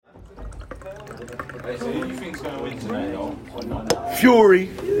So who do you think's going to win tonight, though? Fury.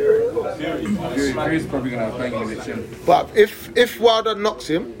 Fury's probably going to bang him with him. But if Wilder knocks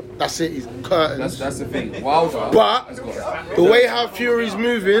him, that's it. He's curtains. That's the thing. Wilder. But the way how Fury's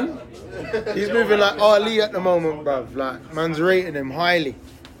moving, he's moving like Ali at the moment, bruv. Like, man's rating him highly.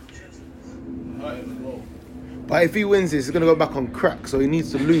 But if he wins this, he's going to go back on crack, so he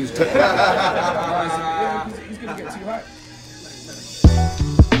needs to lose. He's going to get too high.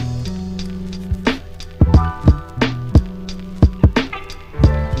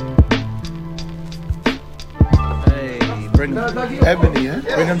 Bring Ebony, eh?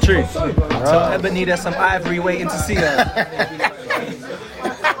 bring him true. Tell Ebony there's some ivory waiting to see her.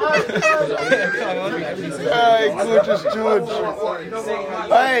 Hey, gorgeous George.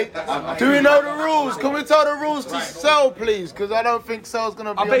 Hey, do we know the rules? Can we tell the rules to Cell, please? Because I don't think Cell's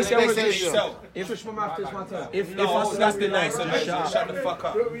going to be on the station. If I slap Be it nice and shut the fuck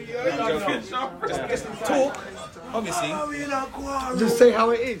up. Just talk, obviously. just say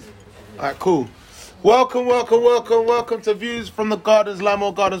how it is. Alright, cool. Welcome to Views from the Gardens,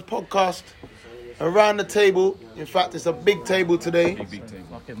 Limor Gardens podcast. Around the table, in fact, it's a big table today. Big table.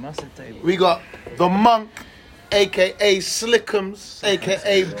 Fucking massive table. We got the Monk, aka Slickums,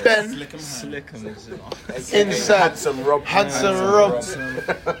 aka Ben, inside Handsome Rob.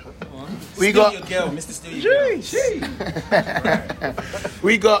 We got your girl, Mr. Stewie.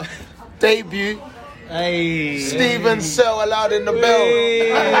 we got debut Hey. Stephen Cell allowed in the bell.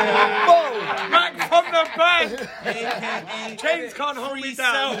 Back from the back! AKA James can't hold me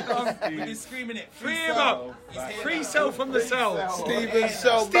down. We've been screaming it. Free him up. Free Cell from the cell. Stephen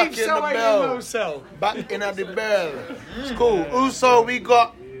Cell Steve back in the Cell ain't bell. no Cell. Back in at the bell. It's cool. Also, we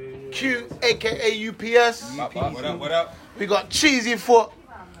got Q, aka UPS. What up? We got Cheesy Foot.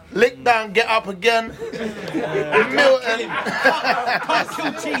 Lick down, get up again. Milton. Can't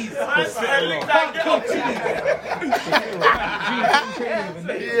kill cheese. Can't kill cheese.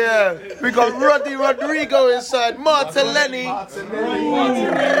 Yeah. We got Roddy Rodrigo inside. Marteleni.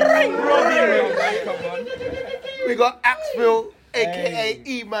 We got Axville, aka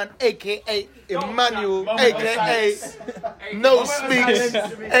E-Man, aka Emmanuel, aka No Speaks,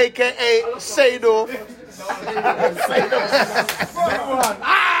 aka Sador.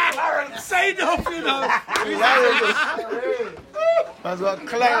 Sadorf, you know. Man's got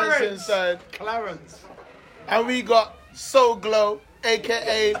Clarence inside. Clarence. And we got Soul Glow,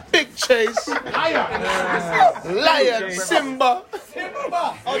 aka Big Chase. Lion Simba.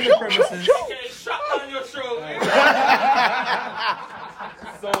 On the premises. Shut down your show.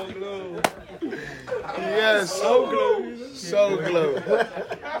 Yes, So Glow.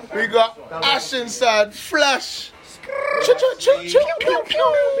 We got Ash inside, Flash.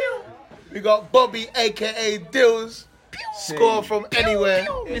 We got Bobby, aka Dills. Score from anywhere.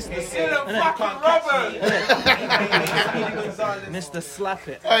 Mr. Slap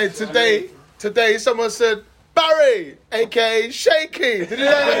It. Hey, today someone said Barry, aka Shaky. Did you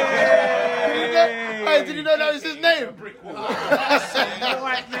know that? Hey, did you know that was his name?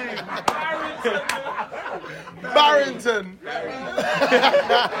 Barrington.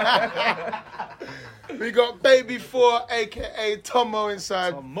 We got Baby 4, aka Tomo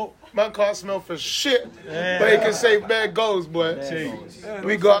inside. Man can't smell for shit, but he can say bare goals, boy.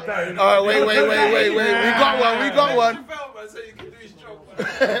 We got. Alright, wait. We got one.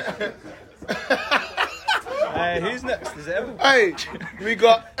 Who's next? Is it Evan? Hey, we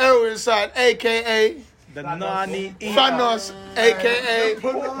got Errol inside, aka The Nani Eater. Thanos, aka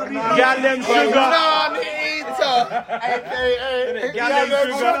Gallon Sugar. Nani Eater, aka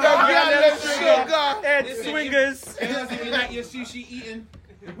Gallon Sugar. Head Swingers. It doesn't even like your sushi eating.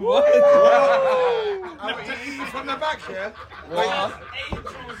 What? From the back here.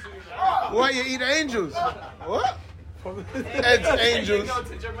 What, you eat angels? What? Ed's Angels. Go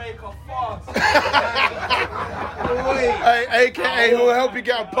to Jamaica fast. Hey, aka who will help you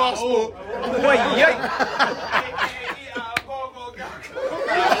get a passport. Boy, yeah.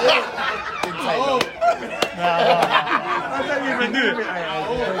 I don't even do it.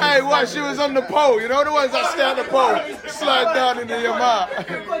 Hey, what? She was on the pole. You know the ones that stay on the pole, slide down into your mouth. Hey,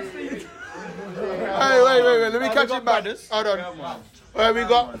 wait. Let me catch you back. Hold on. We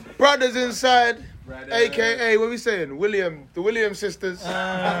got brothers inside. AKA, what are we saying? The Williams sisters. Venus.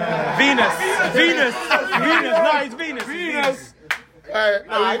 No, it's Venus.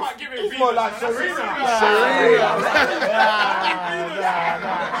 It's more like Serena.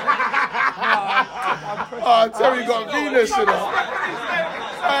 Oh, Terry got Venus, you know.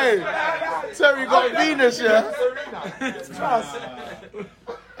 Hey, Terry got Venus, yeah.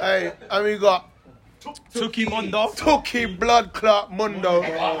 Hey, and we got Tuki Mondo. Tuki Blood Clot Mundo.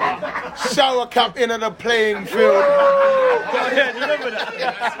 Shower cap in the playing field. Yeah, remember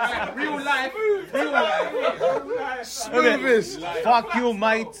that? Real life. Smoothest. Fuck you,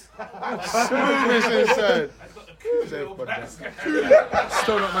 mate. Smoothest inside. Still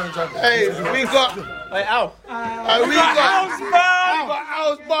not managing. Hey, we got. Hey, ow. We got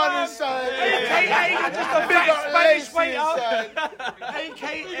Ausbahn inside. AKA just a big Spanish waiter.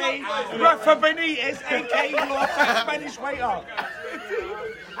 AKA Rafa Benitez. AKA your fat Spanish waiter.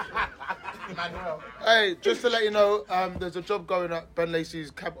 Hey, just to let you know, there's a job going at Ben Lacey's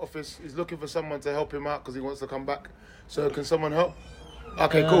cab office. He's looking for someone to help him out because he wants to come back. So can someone help?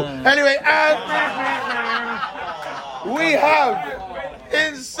 Okay, cool. Anyway, we have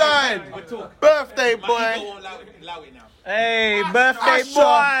inside birthday boy. Hey, birthday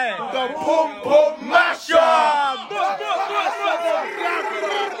boy. The Pum Pum Mashup.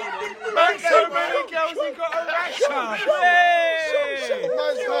 So many girls, he got a rash up. Hey.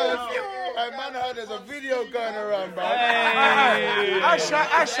 Man heard there's a video going around, bro. Hey.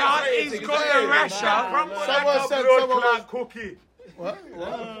 Asha, he's got a rash up. Someone said someone was cookie. What?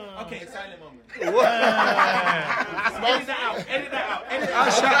 Okay, silent moment. Edit that out.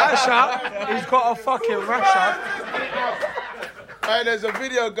 Asha, he's got a fucking rash up. Hey, there's a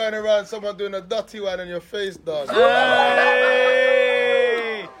video going around, someone doing a dirty one on your face, dog. Hey.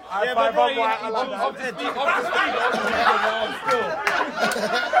 Yeah, but bro,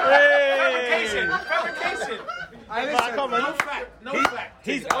 Fabrication. No fact.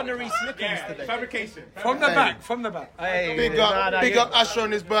 He's honorary slickings today. Fabrication. From the back. Hey, Big up Asher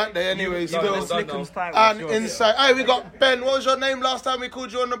on his birthday anyway, still. Slickums time. And inside, hey, we got Ben. What was your name last time we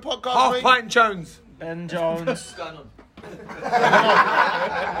called you on the podcast, Half mate? Pint Jones. Ben Jones.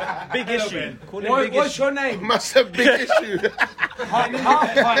 Big issue. What's your name? Massive big issue.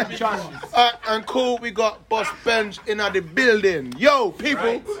 Half Pint Jones. And cool, we got Boss Benj in the building. Yo,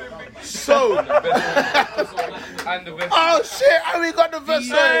 people. So. Oh shit, and we got the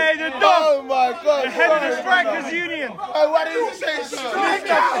vessel. Hey, the dog. Oh my god. The head of the Strikers Union. Hey, what did you say, sir?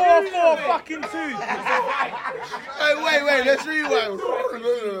 Mr. 4-4 fucking 2. Hey, wait, let's rewind.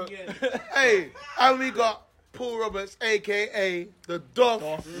 Hey, and we got Paul Roberts, a.k.a. the Doff,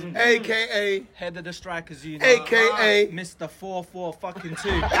 a.k.a. Head of the Strikers Union. a.k.a. Mr. 4-4 fucking 2.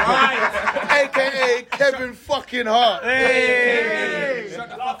 a.k.a. Kevin fucking Hart. Hey. Shut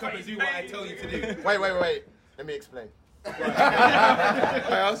the fuck up and do what I tell you to do. Wait. Let me explain.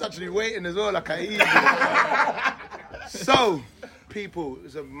 I was actually waiting as well, like I eat. So, people,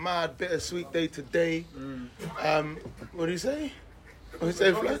 it's a mad, bittersweet day today. What do you say? What do you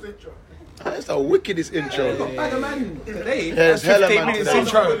say, Flo? That's the wickedest intro. Today, Yeah, it's hella 15 man minutes today.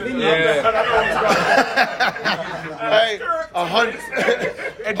 intro. Yeah. Hey,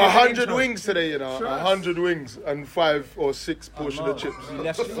 100 wings today, you know. 100 wings and 5 or 6 portion of chips. You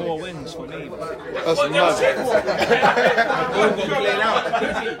left 4 wins for me. That's mad.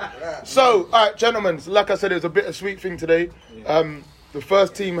 So, alright, gentlemen, like I said, it was a bittersweet thing today. The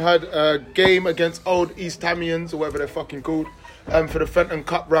first team had a game against Old East Hamians, or whatever they're fucking called, for the Fenton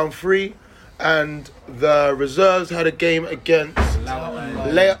Cup round 3. And the reserves had a game against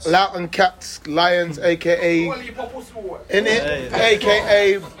Loughton Cats Lions, aka in it,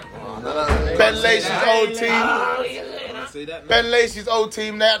 aka Ben Lacey's old team. Ben Lacey's old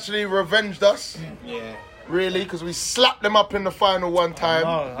team. They actually revenged us. yeah. Really, because we slapped them up in the final one time.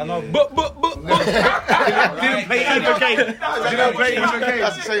 I know. Didn't play either game.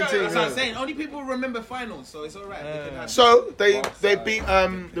 That's the same team. That's what I'm Yeah. saying. Only people remember finals, so it's alright. So they beat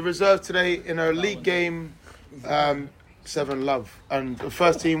the reserve today in a league game, 7-love, and the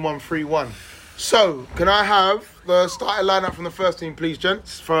first team won 3-1. So can I have the starting lineup from the first team, please,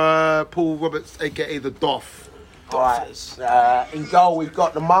 gents? For Paul Roberts, aka the Doff. Alright, in goal we've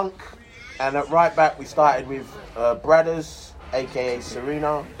got the Monk, and at right back we started with Brothers, aka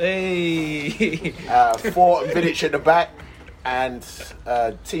Serena, Hey. Fort and Vidic at the back, and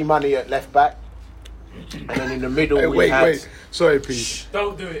T-Money at left back. And then in the middle Hey, we had... wait. Sorry, Pete.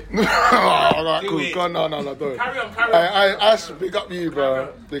 Don't do it. Alright, cool. Go on, no, don't. Carry on. Ash, big up you,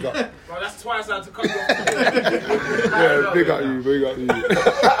 bro. Big up. Bro, that's twice I had to cut you off. Yeah, big up you. Big up you,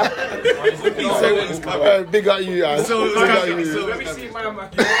 Ash. Big up you. Let me see my man.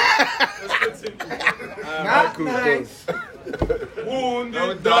 Let's continue. Alright, cool.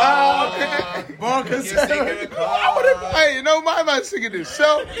 Wounded Dog. Hey, you know my man singing this.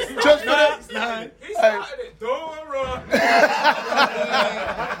 So, just for the, He started it. Don't run.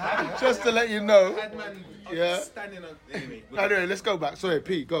 just to let you know. Yeah. Standing on. Anyway. Anyway, let's go back. Sorry,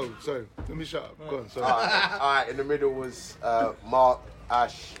 Pete, go. Sorry, let me shut up. Go on. Sorry. Alright, in the middle was Mark,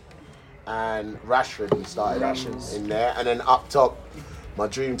 Ash, and Rashford we started in there, and then up top, my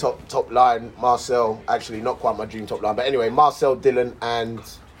dream top line, Marcel. Actually, not quite my dream top line, but anyway, Marcel, Dylan, and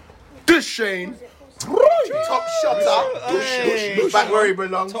Dushane. top shotter. Back where he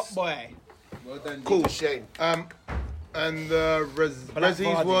belongs. Top boy. Well done, Cool, Shane. And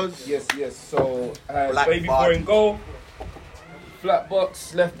Rezzies was Yes. So, Black Baby Bard. Boy in goal. Flat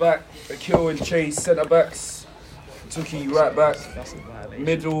box, left back, Akil and Chase, centre backs. Tuki, right back.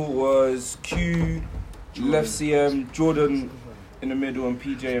 Middle was Q, left CM, Jordan in the middle, and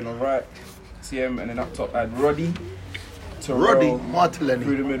PJ on the right. CM, and then up top I had Roddy. Terrell Roddy through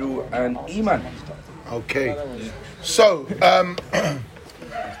Marteleni. the middle, and Eman. Okay. So,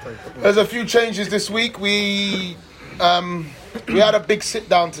 there's a few changes this week. We had a big sit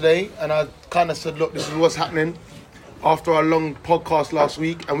down today, and I kind of said, look, this is what's happening after our long podcast last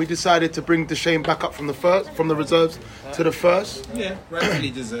week, and we decided to bring Deshane back up from the reserves to the first. Yeah,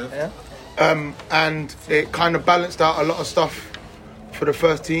 rightfully deserved. And it kind of balanced out a lot of stuff for the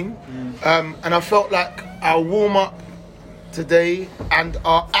first team. And I felt like our warm-up today and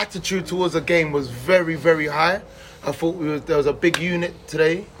our attitude towards the game was very, very high. I thought there was a big unit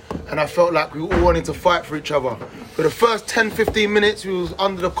today, and I felt like we all wanted to fight for each other. For the first 10-15 minutes, we was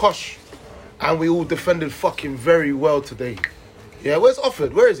under the cosh, and we all defended fucking very well today. Yeah, where's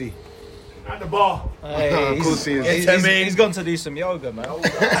Offord? Where is he? At the bar. Of course he is. He's gone to do some yoga, man.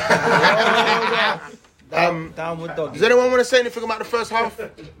 Downward dog. Does anyone want to say anything about the first half? I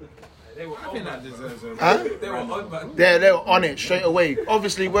think that deserves a... Huh? They were on, man. They were on it straight away.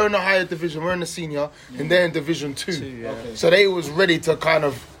 Obviously, we're in the higher division, we're in the senior, and they're in Division 2. Okay. So they was ready to kind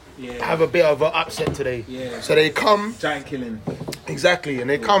of have a bit of an upset today. Yeah. So they come, Giant killing. exactly, and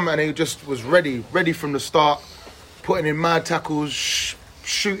they come and they just was ready from the start, putting in mad tackles,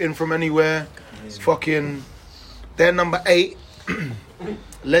 shooting from anywhere. Fucking, their number 8,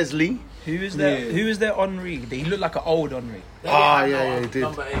 Leslie. Who is their Henri? He looked like an old Henri. Yeah, he did.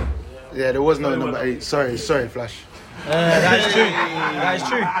 Number 8. Yeah, there was no number 8. Sorry, Flash. That is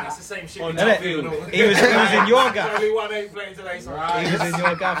true. That's the same shit. Innit? He was in your gaff. Only 1-8 playing today, so He was in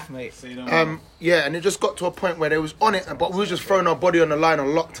your gaff, mate. Yeah, and it just got to a point where they was on it, but we was just throwing our body on the line a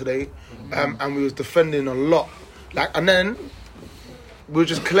lot today, and we was defending a lot. And then we were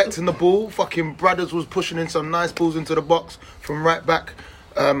just collecting the ball. Fucking Brothers was pushing in some nice balls into the box from right back.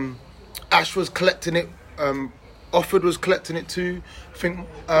 Ash was collecting it. Offord was collecting it too. I think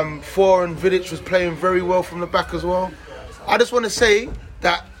Four and Vidic was playing very well from the back as well. I just want to say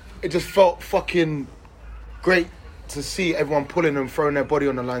that it just felt fucking great to see everyone pulling and throwing their body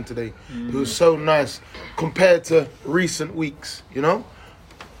on the line today. It was so nice compared to recent weeks, you know?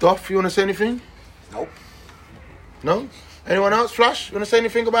 Duff, you want to say anything? Nope. No? Anyone else? Flash, you want to say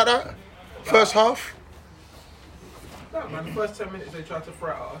anything about that? First half? No, man, the first 10 minutes they tried to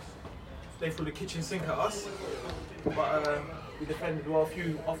throw at us. They threw the kitchen sink at us. But we defended well. A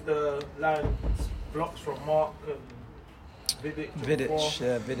few off the line blocks from Mark and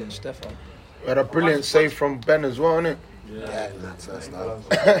Vidic, Stefan. We had a brilliant save from Ben as well, innit? Yeah, in that first half.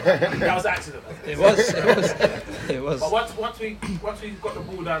 that was an accident. It was. But once we got the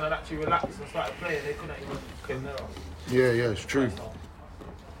ball down and actually relaxed and started playing, they couldn't even near us. Yeah, it's true.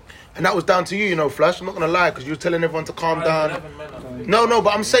 And that was down to you, you know, Flash. I'm not going to lie, because you were telling everyone to calm down. No,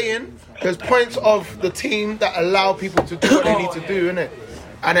 but I'm saying there's points of the team that allow people to do what they need to do, innit?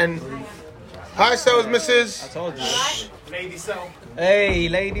 And then, hi, sales missus. I told you. Lady Cell. Hey,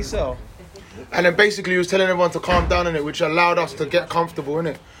 lady, so. And then basically he was telling everyone to calm down, innit, which allowed us to get comfortable,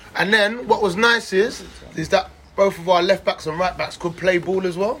 innit? And then what was nice is that both of our left backs and right backs could play ball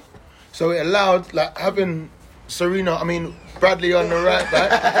as well. So it allowed, like, having Bradley on the right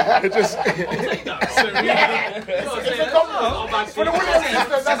back. It just... For the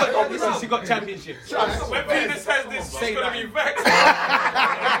Williams, that's a compliment. She got championship. When Peter says this, she's going to be vexed.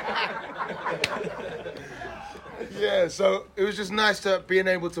 Yeah, so it was just nice to being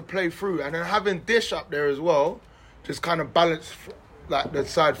able to play through, and then having Dish up there as well, just kind of balanced like the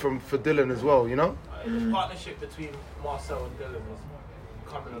side for Dylan as well, you know. The partnership between Marcel and Dylan is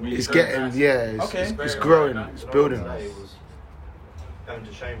coming along. It's getting, it's growing, it's building. It was going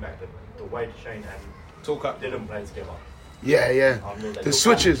to Shane back, the way to Shane and Talk up. didn't play together. Yeah. The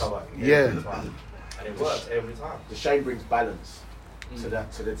switches, yeah. And it worked every time. The Shane brings balance to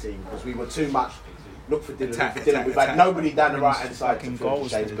the team, because we were too much. Look for Dylan. Attack, We've had nobody down the right hand side to fill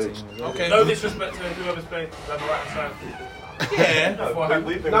goals for Shane's the boots. team. Okay. No disrespect to whoever's playing down the right side. Yeah. No,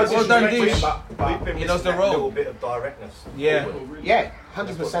 we've been No, missing- well done, Dish. we've been He knows missing the that role. little bit of directness. Yeah. Yeah,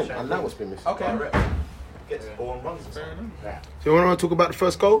 100%. I know what's been missing. Okay. Direct. Gets the ball and runs. So you want to talk about the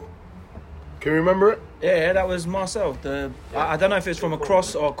first goal? Can you remember it? Yeah, that was Marcel. I don't know if it's from a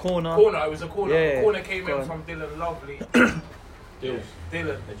cross or a corner. Corner, it was a corner. Yeah. The corner came Go in on. from Dylan Lovely. Dylan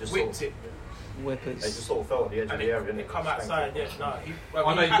They just whipped it. Whippers. They just sort of fell on the edge of And the area. it come outside, yeah. No,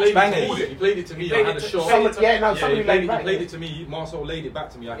 I know he played it to me. I had a shot. He played it to me. Marcel laid it back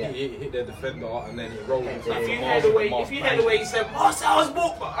to me. I hit their defender and then it rolled. If you heard the way he said, Marcel's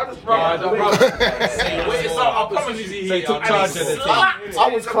book, I just run. I promise you, They took charge of the team. I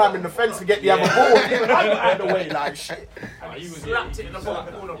was climbing the fence to get the other ball. I got out of the way like shit. He slapped it in the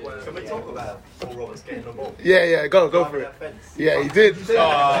bottom corner. Can we talk about Paul Roberts getting the ball? Yeah, go for it. Yeah, he did. Do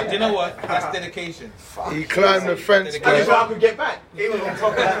you know what? That's dedication. He climbed the fence, And he bro. I could get back. He was on top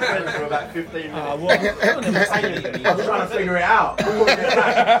of that fence for about 15 minutes. I was trying to figure it out. We wouldn't get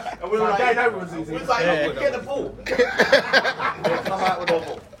back. And we were like, yeah, that was easy. We was like, no, get the ball. Come out with the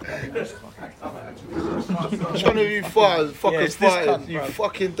ball. Which one of you fighters fucking fighting? You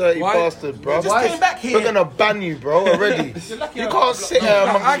fucking dirty bastard, bro. We're gonna ban you, bro, already. You can't sit there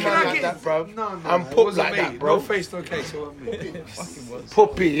amongst man like that, bro. I'm pup like that, bro. No face, no case. So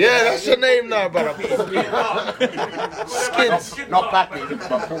Puppy, yeah, that's your name now, brother. Skids, Not Pappy, but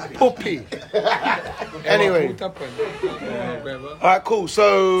Puppy. Puppy. Anyway, alright, cool.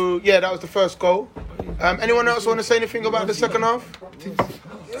 So yeah, that was the first goal. Anyone else want to say anything about the second half?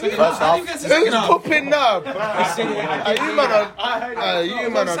 First half. Who's popping now? You man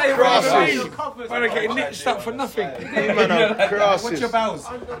are crosses. Man, are getting nicked up for nothing. You man are crosses. What's your bows?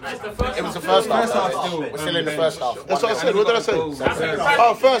 It was the first half. We're still in the first half. That's what I said. What did I say?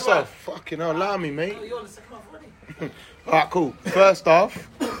 Oh, first half. Fucking hell, allow me, mate. Alright, cool. First half.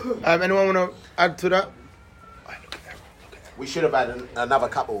 Anyone want to add to that? We should have had another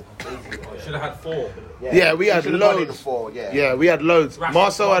couple. Should have had 4. Yeah, we had Should have gone in the loads. 4, yeah. Yeah, we had loads.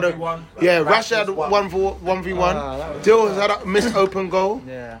 Marcel had a 1v1. Rash had 1v1. Dill had a missed open goal.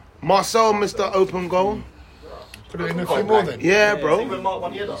 Yeah. Marcel missed the open goal. Put it in a few more then. Yeah, bro. Even Mark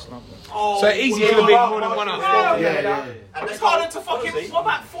won the other. So easy could have been more than one up. Yeah. It's harder to fucking. What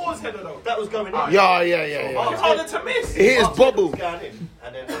about Four's header though? That was going in. Yeah. It's harder to miss. He hit his bubble. Going in,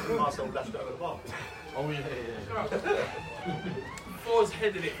 and then Marcel lashed it over the bar. Four's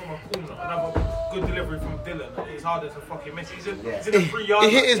headed it from a corner. Another good delivery from Dylan. It's harder to fucking miss. He's in a 3 yard.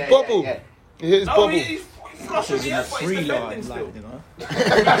 He hit his bubble. He hit his No, bubble. he's flushing the air, but he's defending still. You know.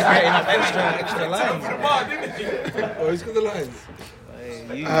 Extra line. Oh, he's got the lines.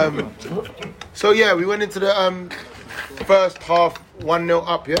 So yeah, we went into the first half 1-0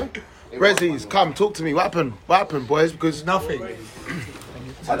 up. Yeah, Rezzies, come talk to me. What happened? What happened, boys? Because Nothing.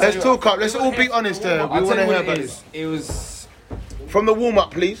 let's talk up. Let's all be honest there. We want to hear about this It was from the warm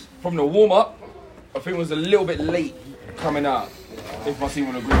up, please. from the warm up. I think it was a little bit late coming out. If my team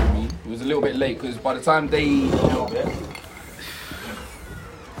would agree with me, it was a little bit late because by the time they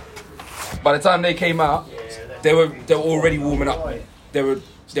came out, they were already warming up. They're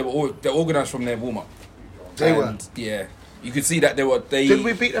organised from their warm up. They were. Yeah, you could see that they. Did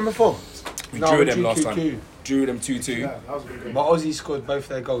we beat them before? We drew them last time. Drew them 2-2. But Aussie scored both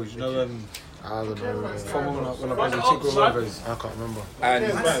their goals. You know, I don't know. from when I played with Chico Rovers. I can't remember. And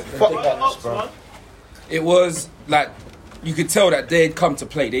Fuck that, bro. it was like you could tell that they'd come to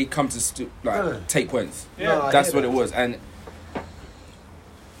play. They'd come to take points. Yeah. That's what it was. And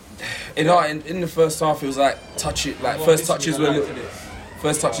in the first half, it was like first touches were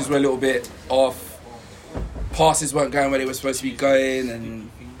a little bit off. Passes weren't going where they were supposed to be going,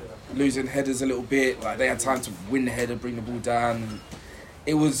 and losing headers a little bit. Like they had time to win the header, bring the ball down. And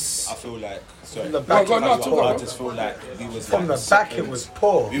it was. I feel like sorry. The back No, was poor. I just feel like we was From like the back, second. it was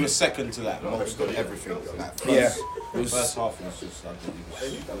poor. We were second to like most of everything. Like first, Yeah, it was. first half was just like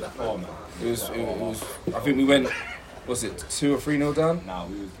it was poor, man. It was. I think we went. Was it 2 or 3-0 down? Nah,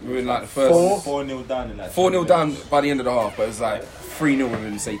 We were in like the first 4-0 down in like 4-0 down by the end of the half, but it was like 3-0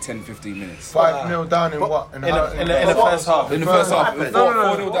 within say 10-15 minutes. 5-0 down in what? In the first half. In the first half,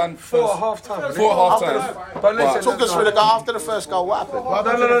 4-0 down. Four at half time. 4 half time. But listen, Talk us through the goal after the first goal. What happened?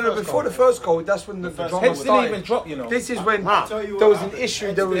 no. Before the first goal, that's when the drama Heads didn't started. even drop, you know. This is when there was an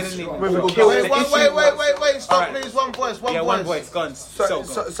issue. There was with a kill. Wait. Stop, please. One voice. One voice. Gone. So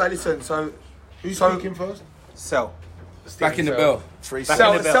listen. So Who's speaking first? Sell. Back in the bell.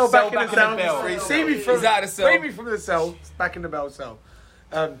 Cell back in the cell. See me from He's out of the cell. free me from the cell. Back in the bell cell.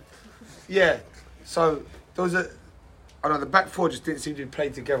 Yeah. So there was I know the back four just didn't seem to play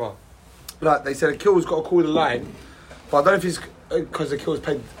together. Like they said, Akil's got to call the line, but I don't know if it's because Akil's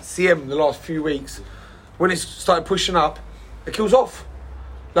played CM the last few weeks. When it started pushing up, Akil's off.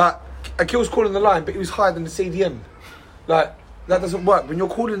 Like Akil's calling the line, but he was higher than the CDM. Like that doesn't work. When you're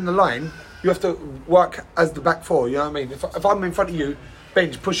calling the line, you have to work as the back four. You know what I mean? If I'm in front of you,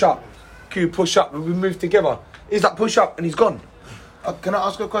 bench, push up. Q, push up, and we move together. He's like, push up, and he's gone. Can I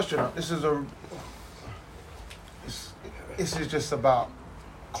ask a question? This is just about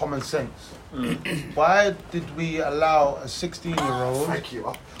common sense. Why did we allow a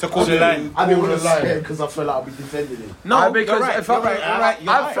 16-year-old to call the line? I didn't want to line say it because I feel like I'll be defending him. No, because you're right, if I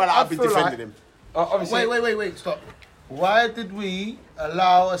feel like I'll be defending him. Obviously, wait, stop. Why did we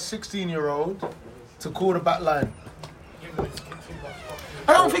allow a 16-year-old to call the back line?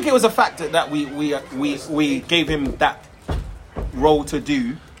 I don't think it was a factor that we gave him that role to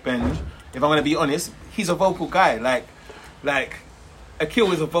do, Benj. If I'm going to be honest, he's a vocal guy. Like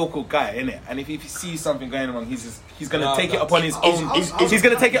Akil is a vocal guy, innit? And if he sees something going wrong, he's going to take it upon his own. He's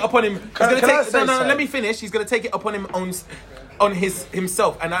going to take it upon him. Let me finish. He's going to take it upon him on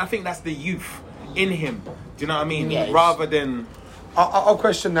himself, and I think that's the youth in him. Do you know what I mean? Yes. Rather than, I'll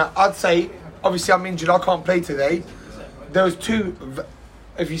question that. I'd say, obviously, I'm injured. I can't play today. There was two.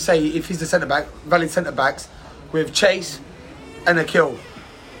 If he's the centre back, valid centre backs, with Chase and Akil.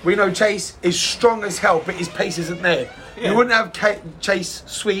 We know Chase is strong as hell, but his pace isn't there. Yeah. You wouldn't have Chase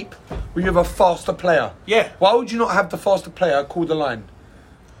sweep when you have a faster player. Yeah. Why would you not have the faster player call the line?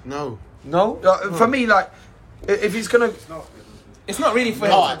 No. For me, like, if he's gonna. It's not really for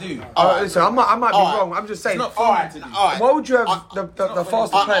him to do. Listen, I might be wrong. I'm just saying. It's not for him to do. Why would you have the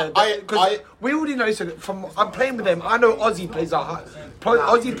faster player? Because we already know. Listen, I'm playing with them. I know Ozzy plays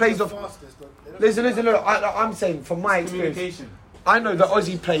Ozzy plays off. Listen. Look, I'm saying from my experience, I know that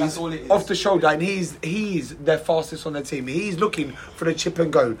Ozzy plays off the shoulder, and he's their fastest on their team. He's looking for the chip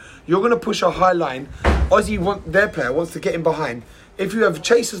and go. You're going to push a high line. Their player wants to get in behind. If you have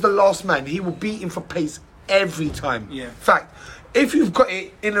Chase as the last man, he will beat him for pace every time. Yeah. Fact. If you've got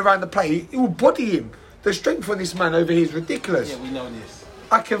it in around the play, it will body him. The strength on this man over here is ridiculous. Yeah, we know this.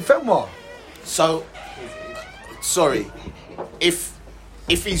 I can film more. So, sorry, if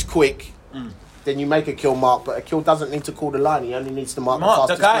he's quick, then you make Akil mark, but Akil doesn't need to call the line. He only needs to mark the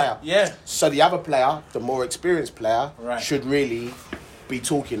fastest player. Yeah. So the other player, the more experienced player, should really be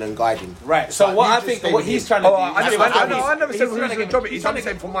talking and guiding. Right. So what he's trying to do. I never said who's the job. He's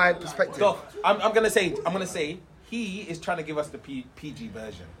saying from my perspective. I'm gonna say. He is trying to give us the PG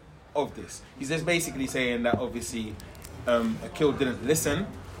version of this. He's just basically saying that obviously Akil didn't listen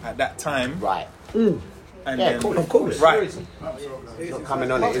at that time. Right. And then, of course. Right. He's not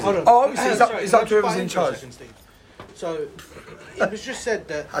coming on it, is it? Obviously it's up to whoever's in charge. So, it was just said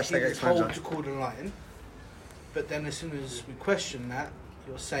that he was told to call the line, but then as soon as we question that,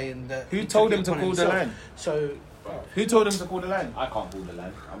 you're saying that... Who told him to call the line? So... Who told him to call the line? I can't call the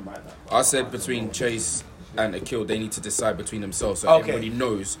line. I'm right now. I said between Chase and Akil, they need to decide between themselves, so everybody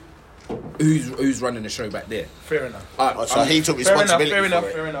knows who's running the show back there. Fair enough. So he took responsibility fair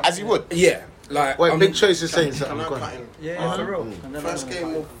enough. as he would. Yeah. Like, wait, Big Chase is saying something. Yeah, for real. First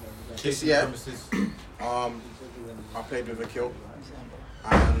game of this year, I played with Akil,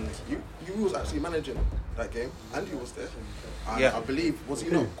 and you was actually managing that game, and you was there. And I believe, was he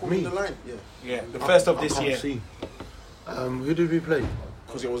not calling the line? Yeah, the first of this year. Who did we play?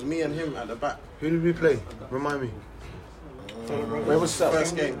 Because it was me and him at the back. Who did we play? Remind me. Where was Sel?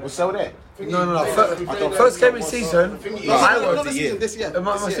 First game. Was Sel there? No. First game of season. Not the season, this year. It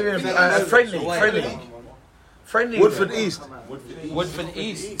must have been a friendly. Woodford East. Woodford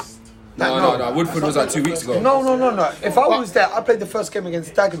East. No. Woodford was like 2 weeks ago. No. If I was there, I played the first game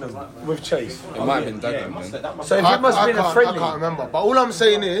against Dagenham with Chase. It might have been Dagenham then. So it must have been a friendly. I can't remember. But all I'm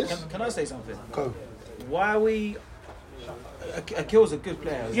saying is... Can I say something? Go. Why are we... Akil's a good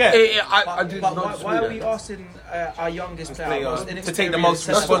player. Yeah, I did not. Why are we asking our youngest player to take the most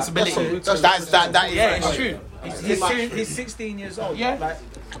responsibility? It's true. He's 16 years old. Yeah. Like,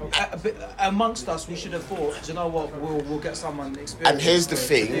 amongst us, we should have thought, do you know what? We'll get someone experienced. And here's the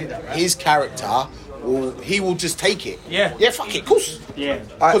thing: his character will just take it. Yeah. Yeah. Fuck it, course. Yeah.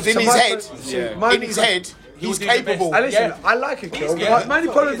 Because in his head, he's capable. Listen, I like Akil. My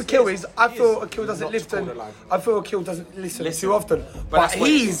only problem with Akil is I feel Akil doesn't listen. I feel Akil doesn't listen too often. But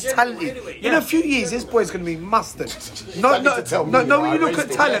he's talented. In a few years, this boy's going to be mustard. No. When you look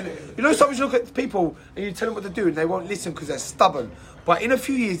at talent, sometimes you look at people and you tell them what to do and they won't listen because they're stubborn. But in a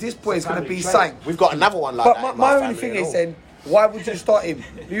few years, this boy is going to be sang. We've got another one like that. But my only thing is then, why would you start him?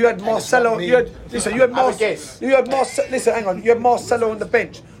 You had Marcelo. You had Marcelo on the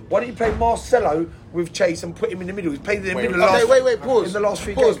bench. Why don't you play Marcelo with Chase and put him in the middle? He's played in the middle. Pause. In the last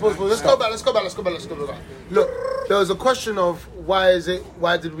 3 games. Pause. Let's go back. Look, there was a question of why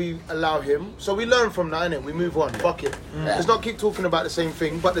did we allow him? So we learn from that, innit? We move on. Fuck it. Let's not keep talking about the same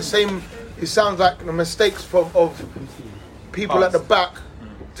thing. But it sounds like the mistakes of people at the back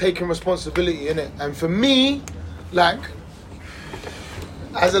taking responsibility, innit? And for me, like,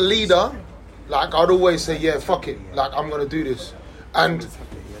 as a leader, like I'd always say, yeah, fuck it, like I'm gonna do this. And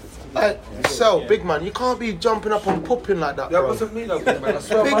big man, you can't be jumping up and pooping like that, bro. That wasn't me, though, big man. I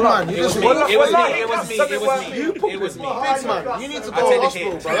swear Big on my man, life. you just It was me. You pooping. It was me. Big man, you need to go to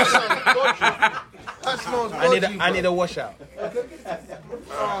hospital, bro. That sounds dodgy. That smells dodgy. I need a washout.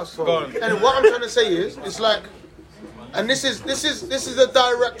 And what I'm trying to say is, it's like, and this is the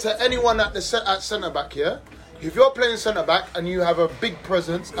director, anyone at centre back here. If you're playing centre back and you have a big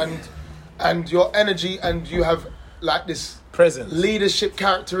presence and your energy and you have like this presence, leadership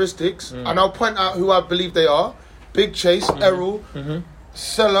characteristics, and I'll point out who I believe they are: Big Chase, Errol,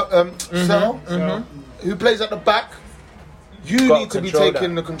 Sell, who plays at the back. You need to be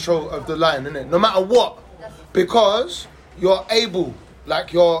taking the control of the line, innit? No matter what, because you're able.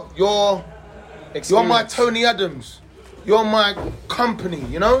 Like you're my Tony Adams. You're my company.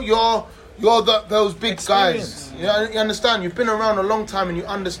 You know, you're those big guys. You understand? You've been around a long time and you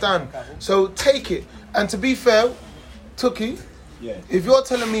understand. So take it. And to be fair, Tookie, if you're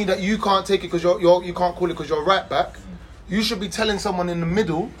telling me that you can't take it because you can't call it because you're right back, you should be telling someone in the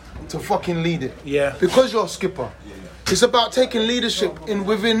middle to fucking lead it. Yeah. Because you're a skipper. It's about taking leadership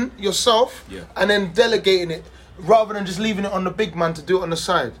within yourself and then delegating it, rather than just leaving it on the big man to do it on the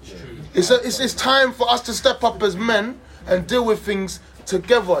side. It's time for us to step up as men and deal with things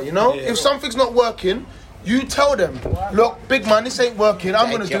together, you know? If something's not working, you tell them, look, big man, this ain't working, I'm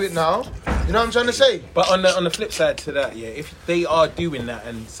going to do it now. You know what I'm trying to say? But on the flip side to that, if they are doing that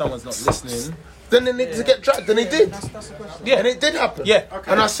and someone's not listening, then they need to get dragged, and they did. Yeah. And it did happen. Yeah. Okay.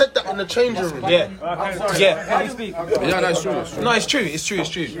 And I said that in the changing room. Yeah. No, it's true. No, it's true.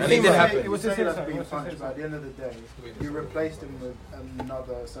 And it did happen. It was just being punched, but at the end of the day, you replaced him with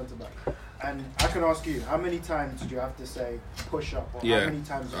another centre-back. And I can ask you, how many times did you have to say push up? Or how many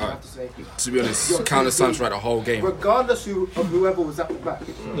times did you have to say... To be honest, countless times throughout the whole game. Regardless of whoever was at the back.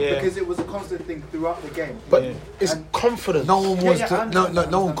 Because it was a constant thing throughout the game. But it's confidence. No one was...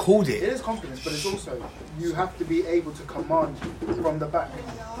 No one called it. It is confidence, but it's also... You have to be able to command from the back.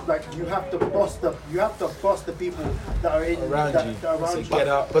 Like, you have to boss the people that are around you.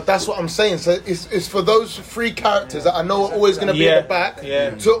 But that's what I'm saying. So it's for those three characters that I know are always going to be at the back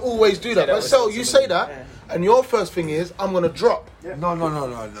to always do that. But so you say that, and your first thing is, I'm going to drop.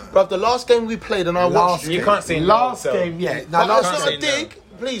 No. But the last game we played, and I watched, you can't say last game. Yeah, no, that's not a dig.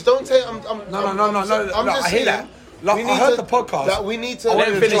 Please don't say I'm. No. I'm just I hear that. Like, I heard the podcast. That we need to let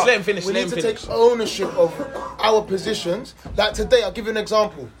him finish. We need to take ownership of our positions. Like today, I'll give you an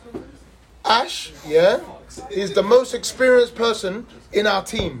example. Ash, is the most experienced person in our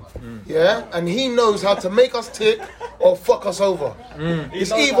team, and he knows how to make us tick or fuck us over.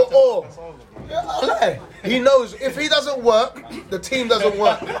 It's either or. He knows if he doesn't work, the team doesn't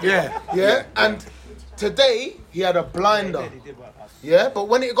work. Yeah. And today he had a blinder. Yeah, but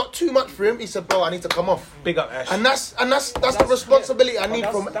when it got too much for him, he said, "Bro, I need to come off." Big up, Ash. And that's the responsibility I need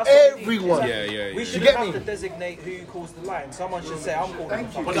from everyone. Yeah. We shouldn't have to designate who calls the line. Someone should say, "I'm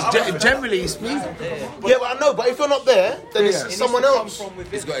calling." Generally, it's me. Yeah, but I know. But if you're not there, then it's someone else.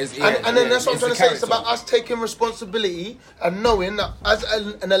 And then that's what I'm trying to say. It's about us taking responsibility and knowing that as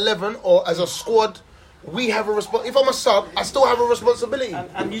an 11 or as a squad, we have a if I'm a sub, I still have a responsibility.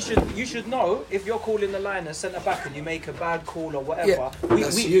 And you should know if you're calling the line as centre back and you make a bad call or whatever.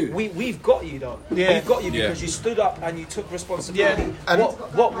 We've got you though. Yeah. We've got you because you stood up and you took responsibility. Yeah. And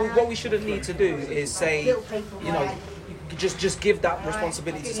what we shouldn't need to do is say, just give that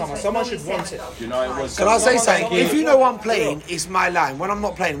responsibility to someone. Someone should want it. Can I say something? If you know I'm playing, it's my line. When I'm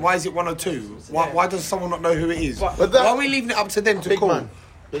not playing, why is it 1 or 2? Why does someone not know who it is? Why are we leaving it up to them to call?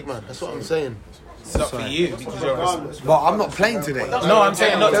 Big man, that's what I'm saying. It's not for you because you're. But I'm not playing today. No, I'm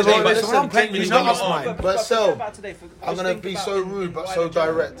saying not today. But when I'm playing, you know that's mine. But so, I'm gonna be so rude but so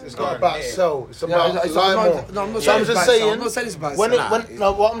direct. It's not about sell. It's about lie more. So I'm just saying. I'm not saying it's about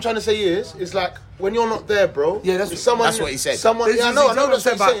what I'm trying to say is like when you're not there, bro. Yeah, that's what he said. Someone. Yeah, I know that's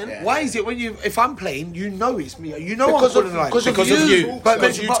what he's saying. Why is it if I'm playing, you know it's me. You know I'm calling the line because of you. But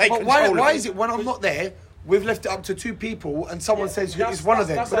why is it when I'm not there? We've left it up to 2 people, and someone says it's one of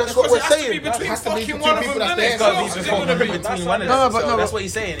them. But that's what we're saying. It has to be between one of them. It's got to be between one of them. No, that's what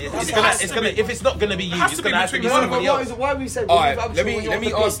he's saying. It's gonna. If it's not gonna be you, it's gonna have to be somebody else. Why are we saying? Alright, let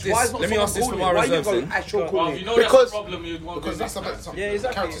me ask this. Let me ask this from our reserves then. Because that's about some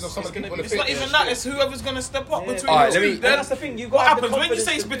characters of some of the people. It's not even that. It's whoever's gonna step up between the two. That's the thing. What happens when you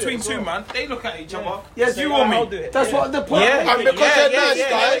say it's between 2 man? They look at each other. Yes, you or me. That's what the point. And because they're nice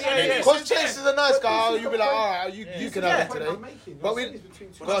guys, because Chase is a nice guy, you'll be like, alright, you can have it today. But we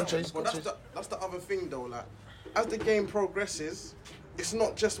go on, Chase. That's the other thing though. Like, as the game progresses, it's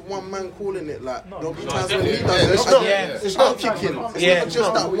not just one man calling it. Like there'll be times when he does it. It's not kicking. It's not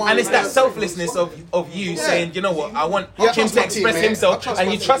just that one. And it's that selflessness of you saying, you know what, I want him to express himself,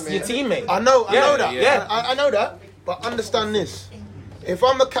 and you trust your teammate. I know that. Yeah, I know that. But understand this. If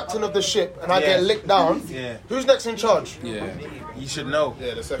I'm the captain of the ship and I get licked down, who's next in charge? You should know.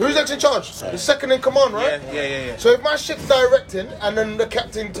 Who's next in charge? The second in command, right? Yeah. So if my ship's directing and then the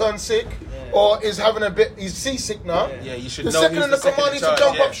captain turns sick or is having he's seasick now, you should the know second in the command needs to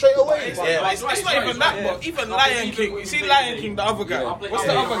jump up straight away. It's not even that, but even Lion King. You see Lion King, the other guy. What's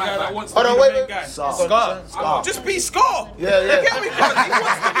the other guy that wants to be the main guy? Scar. Just be Scar. Yeah. You get me? Because he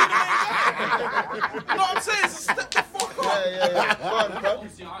wants to be the main guy. You know what I'm saying? Step the fuck up. Yeah.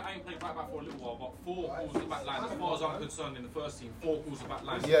 Obviously, I ain't played right back for a little while, but 4 calls the back line. As far as I'm concerned, in the first team, 4 calls the back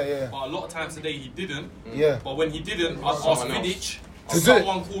line. Yeah. But a lot of times today he didn't. Yeah. But when he didn't, I asked Vidic. To do it.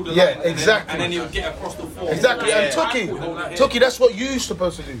 Someone called the line, exactly. And then he would get across the floor. Exactly, and Tucky, that's what you're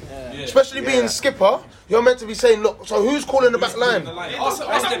supposed to do. Especially being skipper, you're meant to be saying, look, so who's calling the back line? If you ask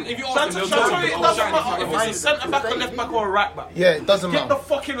him, it doesn't matter if it's a centre back, a left back, or a right back. Yeah, it doesn't matter. Get the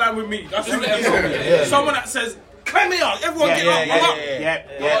fucking line with me. That's what it is. Someone that says, clear me out, everyone get up, I'm up.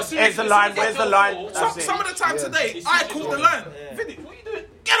 Where's the line? Where's the line? Some of the time today, I called the line. Vidic, what are you doing?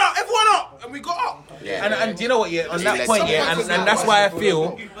 Get up, everyone up, and we got up. And you know what, on that point, and that's why I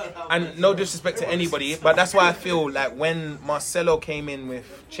feel, and no disrespect to anybody, but that's why I feel like when Marcelo came in with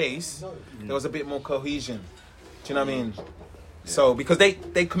Chase, there was a bit more cohesion. Do you know what I mean? So, because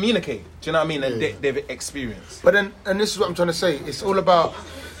they communicate, do you know what I mean? And they've experienced. But then, and this is what I'm trying to say, it's all about,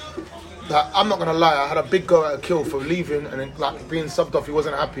 that I'm not going to lie, I had a big go at Akil for leaving and then, like, being subbed off, he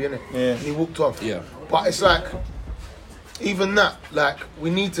wasn't happy, innit? Yeah. And he walked off. Yeah. But it's like, even that, like, we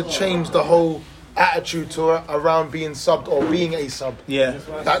need to change the whole attitude to around being subbed or being a sub. Yeah.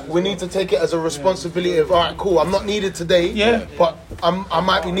 Like, we need to take it as a responsibility of, all right, cool, I'm not needed today, but I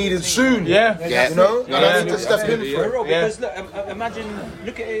might be needed soon. Yeah. You know? And I need to step in for it. Because look,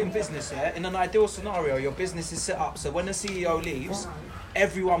 look at it in business, In an ideal scenario, your business is set up so when the CEO leaves,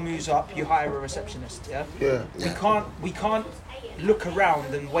 everyone moves up, you hire a receptionist, We can't look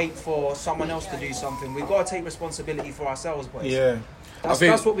around and wait for someone else to do something. We've got to take responsibility for ourselves, boys. Yeah.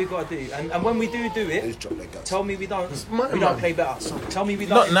 That's what we've got to do. And when we do it, tell me we don't play better. Tell me we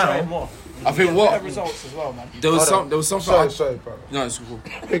don't enjoy it more. I think what better results as well, man. There was something. Sorry, bro. No, it's cool.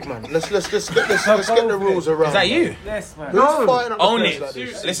 Big man, let's get the rules around. Is that you? Yes, man. Who's fighting up the Own place it. like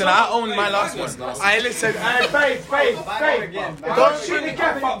this? Listen, I own my last one. Hey, listen, babe. Don't shoot the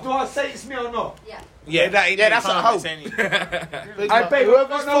gap up. Do I say it's me or not? Yeah, that's at home. Hey, babe,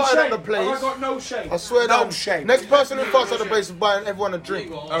 whoever's fighting up the place, I got no shame. I swear no down, shame. next person who fights at the place is buying everyone a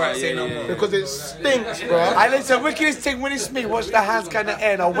drink. Alright, say no more. Because it stinks, bro. Hey, listen, wickedest thing when it's me, watch the hands kind of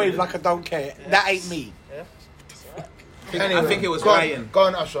air and I wave like I don't care. That ain't me. Anyway, I think it was Ryan. Go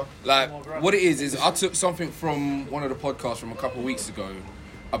on, Usher. Like, what it is I took something from one of the podcasts from a couple of weeks ago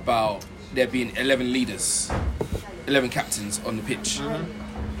about there being 11 leaders, 11 captains on the pitch.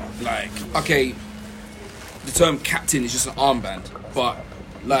 Like, okay, the term captain is just an armband, but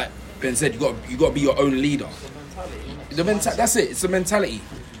like Ben said, you got to be your own leader. That's it. It's a mentality.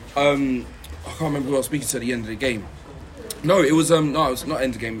 I can't remember who I was speaking to at the end of the game. No, it was not end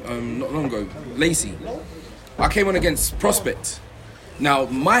of the game. Not long ago, Lacey. I came on against Prospect. Now,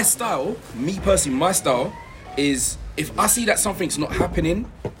 my style is if I see that something's not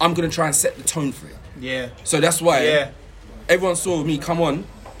happening, I'm gonna try and set the tone for it. Yeah. So that's why everyone saw me come on.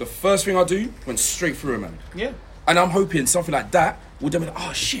 The first thing I do went straight through, man. Yeah. And I'm hoping something like that would then be like,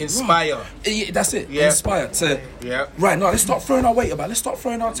 oh shit, inspire. Right. Yeah, that's it. Yeah. Inspire to right now. Let's start throwing our weight about. Let's start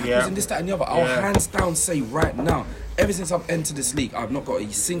throwing our tackles and this, that, and the other. I'll hands down say right now. Ever since I've entered this league, I've not got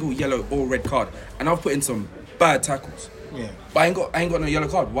a single yellow or red card, and I've put in some bad tackles. Yeah. But I ain't got no yellow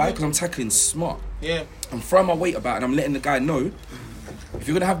card. Why? Because I'm tackling smart. Yeah. I'm throwing my weight about, and I'm letting the guy know if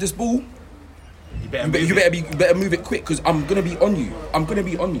you're gonna have this ball, you better move it quick because I'm gonna be on you.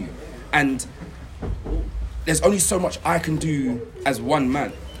 And there's only so much I can do as one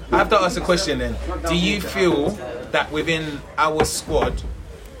man. I have to ask a question then. Do you feel that within our squad,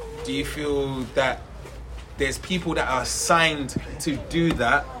 do you feel that there's people that are assigned to do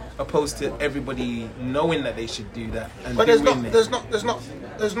that, opposed to everybody knowing that they should do that? And but there's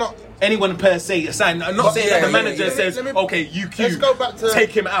not anyone per se assigned. I'm not saying that the manager says, okay, UQ, let's go back to, take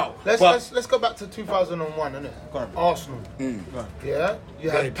him out. Let's go back to 2001, innit? Arsenal. Yeah,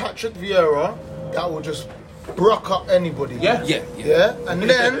 you had Patrick Vieira that will just brock up anybody. Yeah. And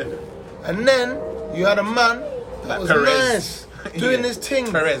then you had a man that was nice, doing his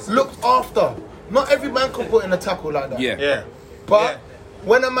thing, looked after. Not every man could put in a tackle like that. Yeah. But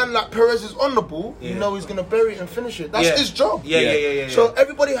when a man like Perez is on the ball, you know he's gonna bury it and finish it. That's his job. Yeah. So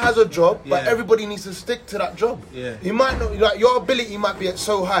everybody has a job, but everybody needs to stick to that job. Yeah. You might not like your ability might be at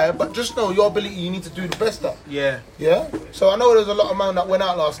so high, but just know your ability you need to do the best at. Yeah. Yeah. So I know there's a lot of men that went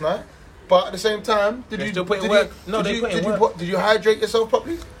out last night, but at the same time, did you hydrate yourself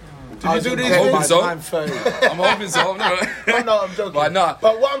properly? Did you do these things? I'm hoping so. No, I'm joking.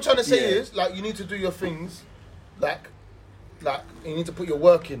 But what I'm trying to say is, like, you need to do your things, like you need to put your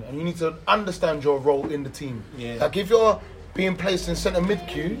work in, and you need to understand your role in the team. Yeah. Like, if you're being placed in centre mid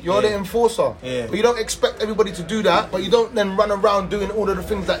queue, you're the enforcer. Yeah. But you don't expect everybody to do that, but you don't then run around doing all of the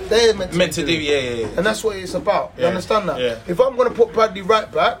things that they're meant to do. Yeah. And that's what it's about. You understand that? Yeah. If I'm going to put Bradley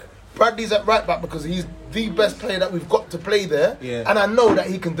right back, Bradley's at right back because he's the best player that we've got to play there. Yeah. And I know that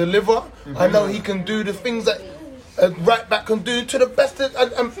he can deliver. Mm-hmm. I know he can do the things that a right back can do to the best.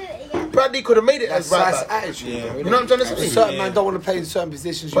 And Bradley could have made it as right back. Attitude, you know what I'm trying to say? Certain men don't want to play in certain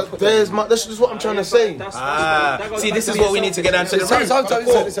positions. But this is what I'm trying to say. See, this is what we need to get down to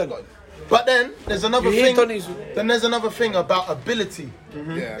the listen. But then there's another thing. Then there's another thing about ability.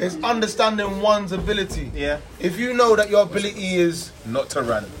 Mm-hmm. It's understanding one's ability. Yeah. If you know that your ability is not to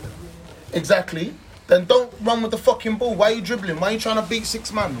run. Exactly. Then don't run with the fucking ball. Why are you dribbling? Why are you trying to beat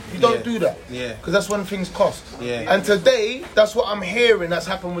 6 man? You don't do that. Yeah. Because that's when things cost. Yeah. And today, that's what I'm hearing that's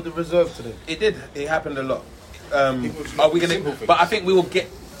happened with the reserve today. It did. It happened a lot. Are we gonna? But I think we will get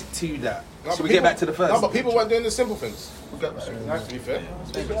to that. So we get back to the first. No, but people weren't doing the simple things. To be fair.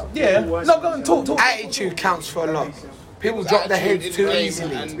 Yeah. No, go and talk. Attitude counts for a lot. People drop their heads too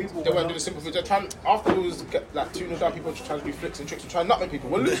easily. And they weren't doing the simple things. They're trying, after we was like 2-0 down, people were trying to do flicks and tricks and trying to nutmeg people.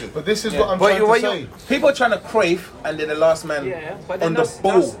 We're losing. But this is what I'm trying to say. People are trying to crave and they're the last man on the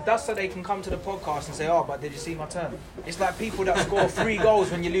ball. That's so they can come to the podcast and say, oh, but did you see my turn? It's like people that score 3 goals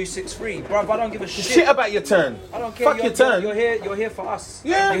when you lose 6-3. Bruv, I don't give a shit about your turn. I don't care. Fuck your turn. You're here for us.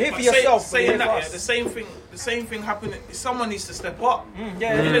 Yeah. You're here for yourself. Saying that, the same thing happened. Someone needs to step up.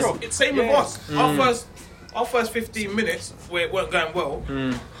 It's same with us. Our first 15 minutes where it weren't going well,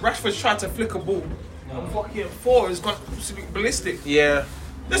 Rashford's tried to flick a ball and fucking 4 has gone absolutely ballistic. Yeah.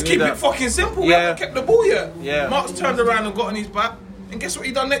 Let's keep it fucking simple. We haven't kept the ball yet. Yeah. Mark's turned around and got on his back, and guess what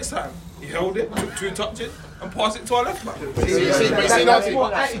he done next time? He held it, took 2 touches, and passed it to our left back. That's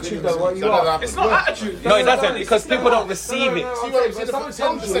what attitude though, what you are. It's not attitude. No, it doesn't, because people don't receive it. The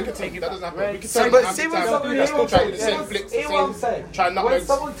second team, that doesn't happen. We can tell when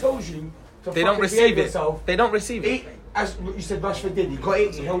someone tells you they don't receive it. They don't receive it. As you said, Rashford did. He got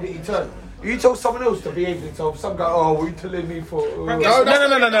it. He held it. He turned. You told someone else to behave themselves. Some guy, what are you telling me for? No. Let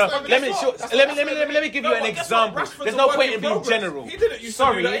me give you an example. There's no point in being general.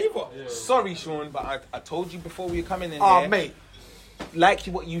 Sorry, Sean, but I told you before we were coming in here. Oh, mate. Like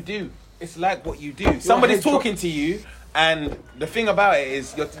what you do. It's like what you do. Somebody's talking to you. And the thing about it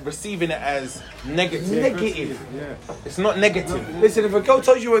is you're receiving it as negative. Yeah. It's not negative. Listen, if a girl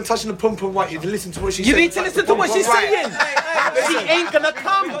tells you weren't touching the pump and white, you listen to what she says. You need to listen to what she's saying. She ain't gonna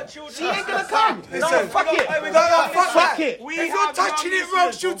come. She ain't gonna come. No, fuck it. Fuck it. If you're touching it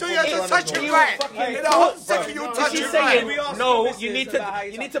wrong, she'll tell you to touch it right. In a hot second, you're touching it right. No, you need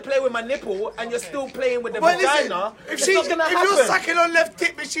to play with my nipple and you're still playing with the vagina. If you're sucking on left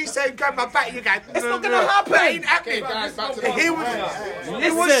tip and she's saying grab my back, you go. It's not gonna happen. That ain't happening. What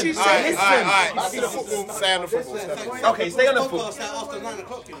she said. Stay on the football. Okay, stay on the football. After 9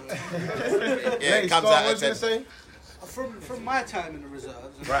 o'clock, you know. Yeah, it comes out at 10. From my time in the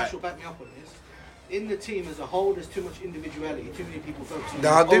reserves, and Ash will back me up on this, in the team as a whole, there's too much individuality, too many people focusing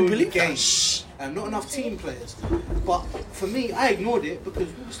on their own game, and not enough team players. But for me, I ignored it because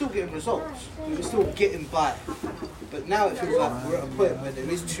we were still getting results. We were still getting by. But now it feels like we're at a point where there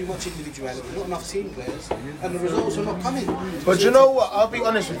is too much individuality, not enough team players, and the results are not coming. But you know what? I'll be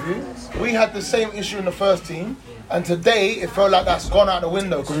honest with you. We had the same issue in the first team, and today it felt like that's gone out the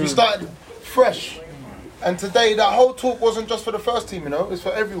window because we started fresh. And today, that whole talk wasn't just for the first team, you know, it's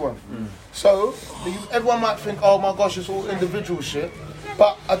for everyone. So, everyone might think, oh my gosh, it's all individual shit.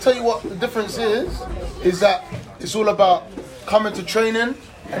 But I tell you what the difference is that it's all about coming to training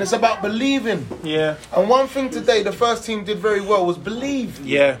and it's about believing. Yeah. And one thing today the first team did very well was believe.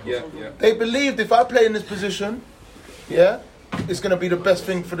 Yeah. They believed if I play in this position, it's going to be the best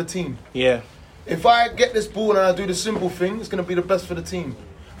thing for the team. Yeah. If I get this ball and I do the simple thing, it's going to be the best for the team.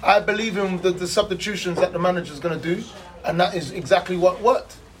 I believe in the substitutions that the manager's going to do, and that is exactly what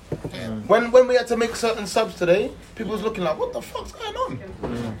worked. When we had to make certain subs today, people was looking like, what the fuck's going on?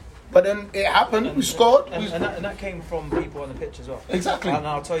 But then it happened. We scored. And that came from people on the pitch as well. Exactly. And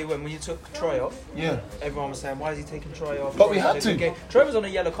I'll tell you when you took Troy off. Yeah. Everyone was saying, "Why is he taking Troy off?" But we had to. Troy was on a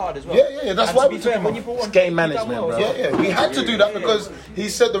yellow card as well. Yeah. That's why we took him when you off. brought on game management, bro. Yeah. We had to do that because he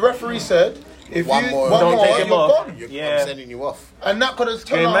said, the referee said, if One you more, one more, take him you're off. gone. I'm sending you off. And that could have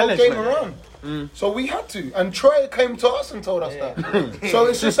turned Game our whole game management. around. So we had to. And Troy came to us and told us that. So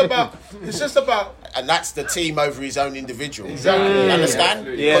it's just about. And that's the team over his own individual. Exactly. You understand?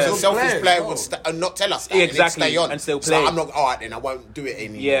 Yeah. Because a selfish player would not tell us that Exactly. and stay on. And still It's play. like, I'm not, all right then, I won't do it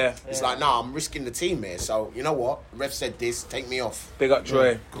anymore. Yeah. It's like, nah, I'm risking the team here. So, you know what? Ref said this, take me off. Big up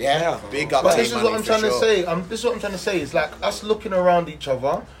Troy. Yeah. Big up But team this is what money I'm for trying to sure. say. This is what I'm trying to say. It's like us looking around each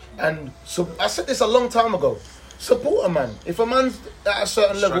other. And so I said this a long time ago. Support a man. If a man's at a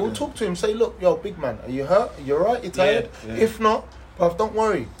certain level, talk to him. Say, look, yo, big man, are you hurt? Are you alright? You tired? Yeah. If not, bruv, don't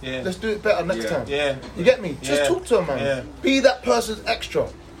worry. Yeah. Let's do it better next time. Yeah. You get me? Just Yeah. talk to a man. Yeah. Be that person's extra.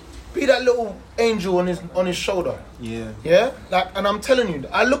 Be that little angel on his shoulder. Yeah. Yeah? Like, and I'm telling you,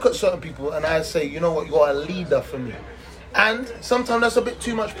 I look at certain people and I say, you know what, you're a leader for me. And sometimes that's a bit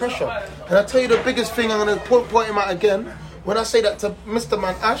too much pressure. And I tell you the biggest thing, I'm going to point him out again. When I say that to Mr.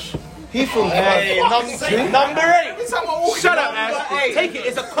 Man Ash, he feels Number 8. Shut up, Ash. Take it.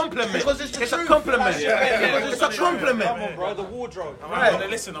 It's a compliment. Because it's the It's a truth. compliment. Because It's a compliment. bro, the wardrobe. I'm gonna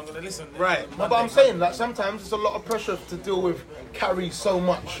listen. Right. No, but I'm saying, like, sometimes it's a lot of pressure to deal with, carry so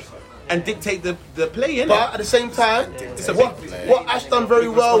much. And dictate the play, innit? But at the same time, what Ash done very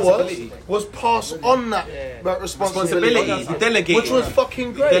well was pass on that responsibility. He delegated. Which was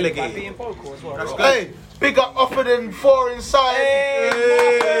fucking great. Delegate. Being vocal as well. Hey, big up offered in 4 inside.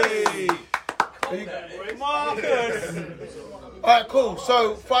 Hey. Marcus. Alright, cool.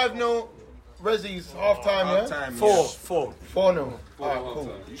 So 5-0 Rezzi's half time, yeah? Time, 4-0. Alright,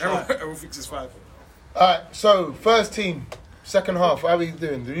 cool. Everyone thinks it's 5. Alright, so first team, second half, how are we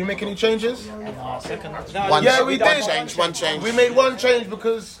doing? Did we make any changes? Yeah, we did. One change. We made one change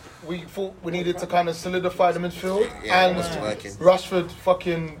because we thought we needed to kind of solidify the midfield. Yeah, and it wasn't working. Rashford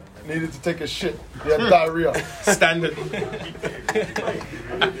fucking needed to take a shit. He had diarrhea. Standard.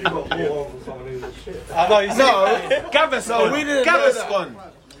 I know you No, Gaviscon. we didn't know that. Gaviscon.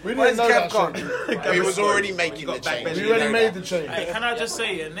 We didn't know that shit. He was already making the change. We already made the change. Hey, can I just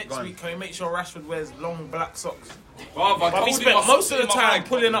say, next week, can we make sure Rashford wears long black socks? But He spent most of the time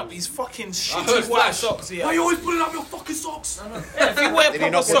pulling up these fucking shitty white socks here. Why are you always pulling up your fucking socks? If you wear Did he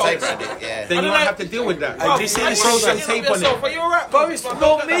proper not socks, take it? Yeah. Then you might have to deal with that. Bro, This I is shit some up tape on yourself. it. Are you alright? Bro, it's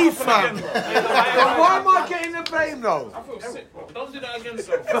not me, fam. Why am I getting the blame though? I feel sick, bro. Don't do that again,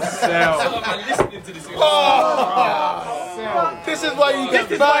 so. I'm listening to this. This is why you get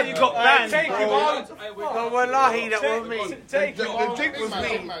banned. you got banned. Take him on. No, wallahi, that was me. Take him The drink was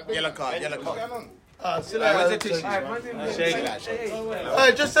me. Yellow card. Hey,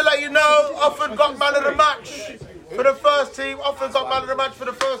 just to let you know, Offord got man of the match for the first team. Offord got man of the match for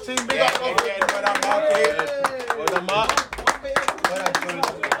the first team. Big up Offord. Well done, Mark.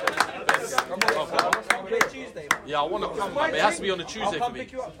 Tuesday. Yeah, I want to come, man. It has to be on a Tuesday for me.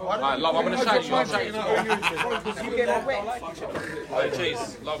 Alright, love, I'm going to shout you. I'm shouting you. Alright,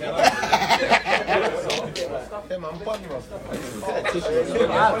 Chase, love you. Yeah, man, bun rough.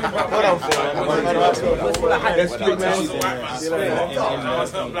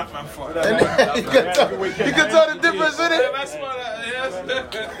 You can tell the difference, innit?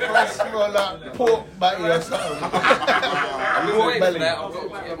 That's smell like pork batty or something. Pork belly.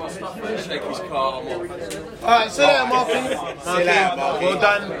 Alright, sit down, Marky. Well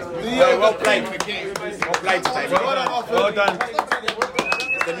done. Well played. Well played today. Well done.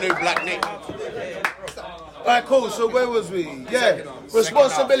 The new Black Nick. Alright, cool. So where was we? Yeah,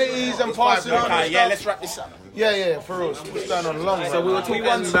 responsibilities and passing on. Okay, yeah, let's wrap this up. Yeah, for us. What's going on? Long So we were talking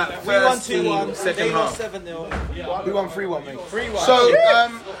about first team, second half. 7-0. We won 3-1, mate. 3-1. So,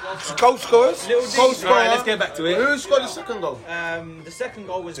 goal scorers. Goal scorer. Alright, let's get back to it. Who scored the second goal? The second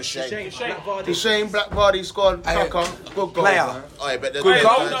goal was Shane. Black Vardy. Shane Black Vardy scored. Good goal. Player. Oh, but the Good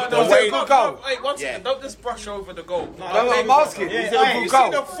goal. the Was way it a good goal? Wait, one second. Don't just brush over the goal. I'm asking. Is it a good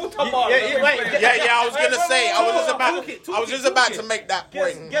goal? Yeah, I was gonna say. I was just about to make that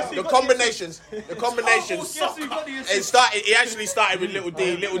point. The combinations. It actually started with Little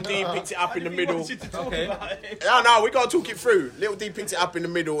D. Little D picked it up in the middle. Okay. No, we gotta talk it through. Little D picked it up in the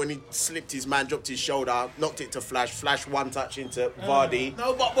middle and he slipped his man, dropped his shoulder, knocked it to Flash. Flash one touch into Vardy.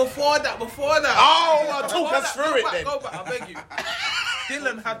 No, but before that. Oh, talk us through it then. Go back, I beg you.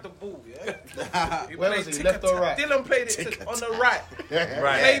 Dylan had the ball, yeah? Where was he? Left or right? Dylan played it on the right.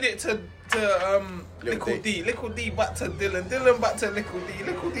 Right. Played it to to Little D. Little D back to Dylan. Dylan back to Little D.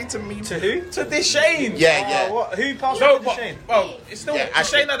 Little D to me. To who? To Deshane. Yeah. What? Who passed on to Deshane? Well, it's still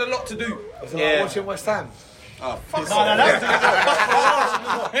Deshane had a lot to do. Yeah. Watching West Ham. Oh, fuck. No,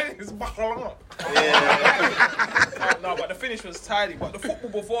 it's Barcelona. No, but the finish was tidy. But the football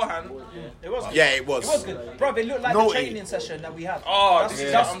beforehand, it was. Yeah, it was. It was good, bro. It looked like the training session that we had. Oh, that's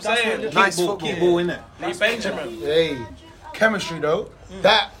what I'm saying. Nice keep ball in it. Lee Benjamin. Hey, chemistry though.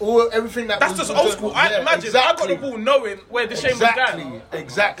 Everything that's just old school. I imagine I got the ball knowing where Deshane was going.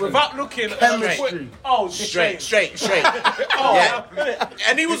 Exactly. Without looking. Chemistry. Oh, straight. Oh, yeah.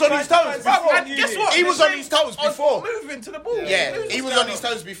 And he was on his toes before. And guess what? He was on his toes before. Moving to the ball. Yeah, he was on his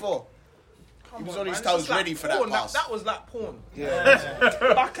toes before. He was on his toes ready for that pass. That was like porn. Yeah.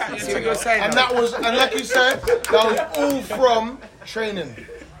 Back at you. And that was, and like you said, that was all from training.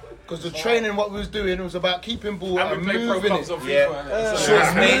 Because the training, what we was doing, was about keeping ball and moving it.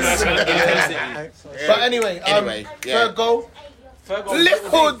 But anyway, third goal.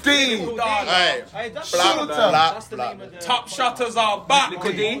 Little D. Top shutters are back.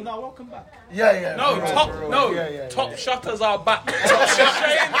 Little D. No, welcome back. Yeah. Top shutters are back. Top Shane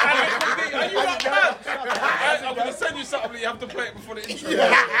and Little D. Are you not mad? I'm gonna send you something. You have to play it before the intro.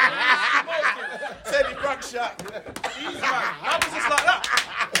 Teddy Bradshaw. He's mad. How was this like that?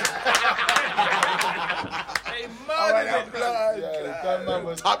 They murdered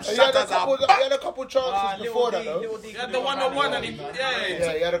it. Top shutters are back. He had a couple chances before that, though. He had the 1-on-1 and he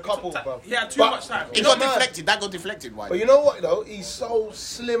had a couple, bro. He had too much time. He got deflected. That got deflected. Why? But you know what, though? He's so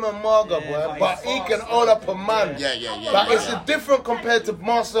slim and mager, boy. But he can hold up a man. Yeah. Like, it's different compared to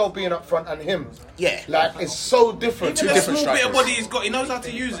Marcel being up front and him. Yeah. Like, it's so different. Two different strikers. Bit of body he's got, he knows how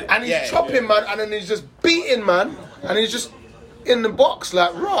to use it. And he's chopping, man, and then he's just beating, man, and he's just in the box,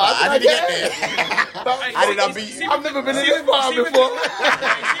 like, right. How did he get there? How did I beat you? I've never been in this bar before.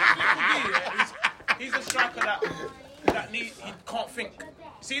 He's a striker that he can't think.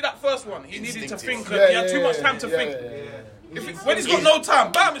 See that first one? He needed to think. He had too much time to think. When he's got no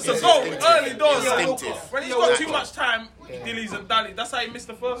time, bam, it's a goal. Early doors. When he's got too much time, he dillies and dallies. That's how he missed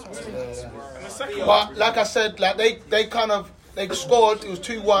the first one. And the second one. But like I said, like they kind of. They scored, it was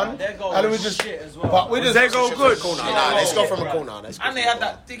 2-1, and it was just. But we just. They go good. Nah, they scored from a corner. And they had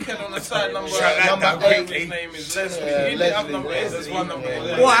that dickhead on the side, number 8. His name is Leslie. He didn't have number 8, there's one number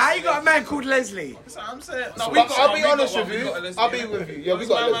 8. Why? How you got a man called Leslie? That's what I'm saying. No, I'll be honest with you. I'll be with you. Yeah, we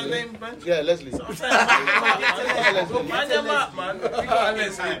got a Leslie. Yeah, Leslie. Man, them up, man. We got a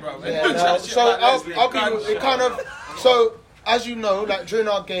Leslie, bro. So I'll be. It kind of. So as you know, like during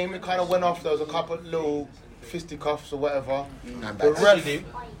our game, it kind of went off. There was a couple little fisticuffs or whatever. The ref.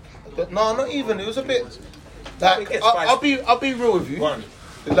 No, not even. It was a bit. Like I'll be real with you.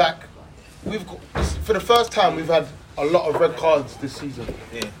 Like we've got, for the first time we've had a lot of red cards this season.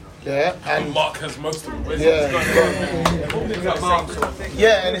 Yeah, and Mark has most of them.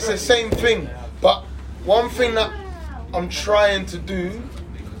 Yeah, and it's the same thing. But one thing that I'm trying to do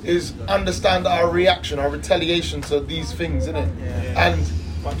is understand our reaction, our retaliation to these things, innit?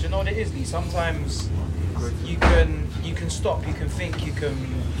 But do you know what it is, Lee? Sometimes you can stop, you can think, you can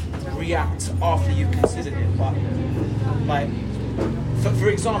react after you've considered it. But like, for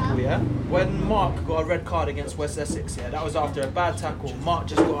example, when Mark got a red card against West Essex, that was after a bad tackle. Mark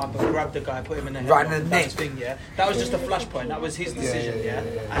just got up and grabbed the guy, put him in the head. Right in the neck. That was just a flashpoint. That was his decision,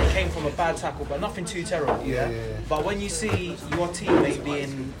 and it came from a bad tackle, but nothing too terrible. But when you see your teammate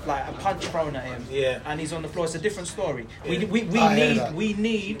being like a punch thrown at him, and he's on the floor, it's a different story. We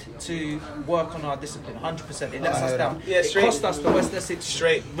need to work on our discipline. 100%. It lets us down. It cost us the West Essex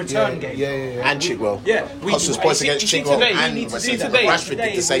return game. And Chigwell. Cost us points against Chigwell and West Essex. Rashford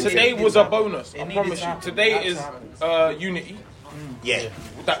did the same thing. Today was a bonus. I promise you. Today is unity.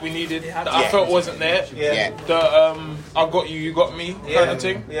 That we needed. That I felt wasn't there. The I got you, you got me kind of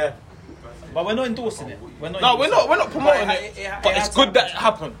thing. But we're not endorsing it. We're not promoting it. But it's good that it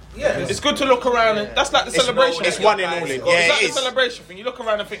happened. It's good to look around and that's like the celebration. It's one and all. It's like the celebration thing. You look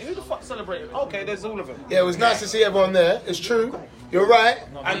around and think, who the fuck's celebrating? Okay, there's all of them. Yeah, it was nice to see everyone there. It's true. You're right.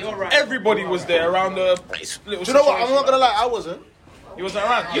 And everybody was there around the little. Do you know what? I'm not gonna lie. I wasn't. You wasn't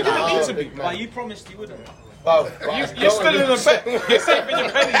around. You didn't need to be. But you promised you wouldn't. You're still in the bet. You're saving your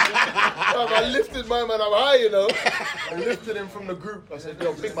pennies. I lifted my man up high, you know. I lifted him from the group. I said,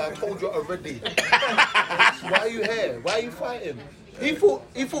 yo, big man, I told you already. Why are you here? Why are you fighting? He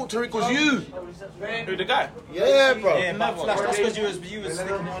thought Tariq was you. Who, the guy? Yeah, bro. Yeah, that's because you was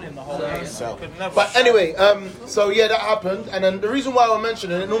sticking on him the whole game. But anyway, so yeah, that happened. And then the reason why I'm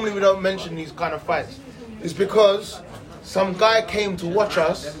mentioning it, normally we don't mention these kind of fights, is because some guy came to watch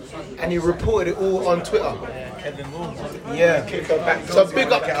us and he reported it all on Twitter. Kevin Moore. Yeah. So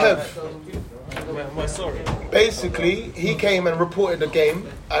big up Kev. We're sorry. Basically, he came and reported the game,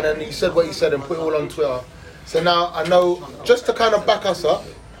 and then he said what he said and put it all on Twitter. So now I know, just to kind of back us up,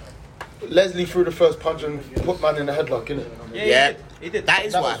 Leslie threw the first punch and put man in the headlock, innit? Yeah. He did.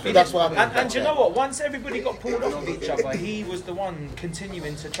 That's what happened. And you know what? Once everybody got pulled off of each other, he was the one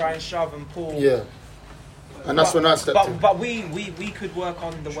continuing to try and shove and pull. Yeah. And that's when I stepped in. But we could work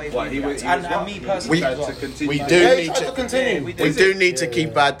on the way we react. And me personally as well. We do need to continue. We do need to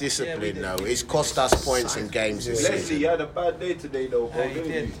keep our discipline though. It's cost us points in games this season. Leslie, you had a bad day today though. He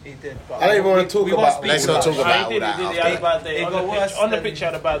did. I don't even want to talk about it. Let's not talk about all He had a bad day. On the pitch, he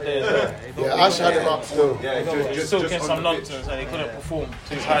had a bad day as well. Yeah, Ash had him up still. Just talking some nonsense and he couldn't perform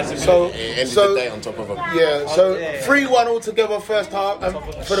to his highest ability. So, End of the day on top of a... Yeah, so 3-1 altogether first half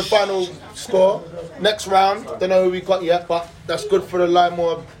for the final score. Next round, don't know who we got yet, but that's good for the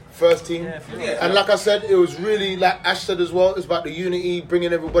Limewell first team. And like I said, it was really, like Ash said as well, it's about the unity,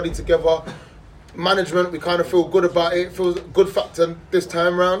 bringing everybody together. Management, we kind of feel good about it. It feels a good factor this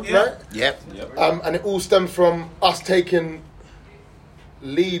time round, right? Yep. And it all stemmed from us taking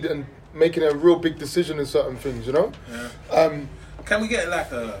lead and making a real big decision in certain things, you know? Yeah. Can we get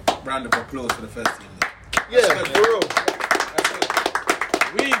like a round of applause for the first team? Yeah, for real.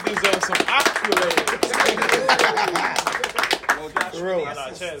 We deserve some accolades. For real.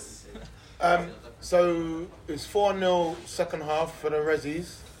 Cheers. So it's 4-0 second half for the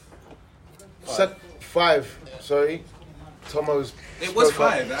Rezzies. 5, sorry. Tomo's. It was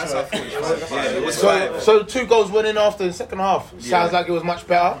 5. That's how I thought. Yeah, it was 5. So 2 goals winning after the second half. Sounds like it was much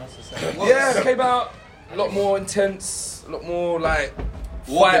better. Yeah, it came out a lot more intense, a lot more like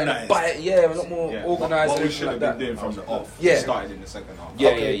organised. A lot more organised. What we should have been doing from the off. Started in the second half.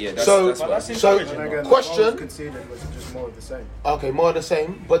 Yeah. So question. Conceded was just more of the same. Okay, more of the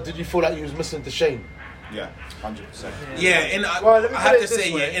same. But did you feel like you was missing Deshane? Yeah, 100%. I have to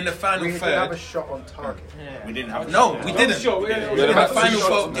say, in the final we third, didn't have a shot on target. We didn't have. No, we didn't. In the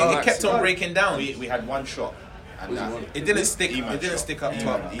final third, it kept on breaking down. We had one shot. And it didn't stick. It didn't stick up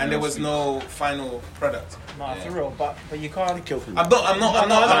top, and there was no final product. No, for real. But you can't kill. I'm not.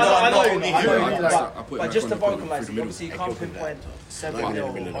 But just to vocalise, obviously you can't pinpoint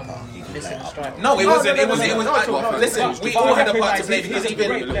 7-0 on missing a strike. No, it wasn't. It was. Listen, we all had a part to play because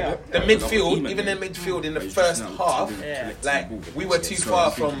even the midfield, in the first half, like we were too far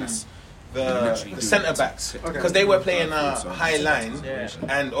from the centre backs because they were playing a high line,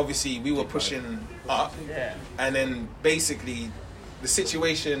 and obviously we were pushing up, and then basically the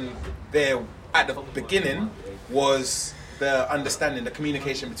situation there at the beginning was the understanding, the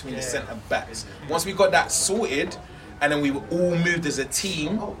communication between the centre backs. Once we got that sorted, and then we were all moved as a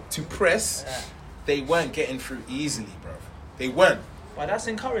team to press, they weren't getting through easily, bro. They weren't. But that's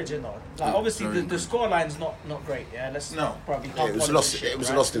encouraging, though. Like obviously, the scoreline's not great. Yeah, it was lost. It was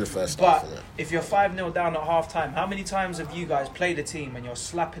lost in the first half. But if you're 5-0 down at half time, how many times have you guys played a team and you're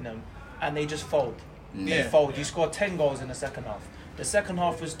slapping them and they just fold? They fold. You scored 10 goals in the second half. The second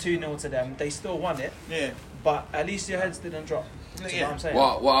half was 2-0 to them. They still won it. Yeah. But at least your heads didn't drop. That's what I'm saying.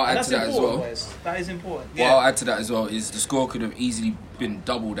 What I'll add to that as well. That is important. What I'll add to that as well is the score could have easily been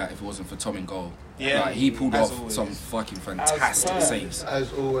double that if it wasn't for Tom in goal. Yeah, like, he pulled off some fucking fantastic saves.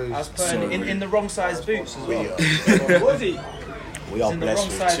 As always. In the wrong size boots as well. Was he? We are blessed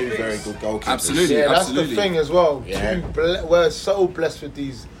with 2 very good goalkeepers. Absolutely, yeah, that's the thing as well. Yeah. We're so blessed with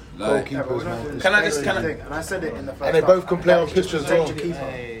these goalkeepers, man. Can I and I said it in the first and they both can play on pitch as well. You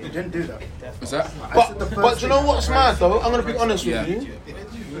didn't do that. What's that? But you know what's mad though? I'm going to be honest with you.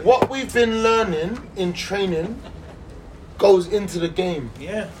 What we've been learning in training goes into the game.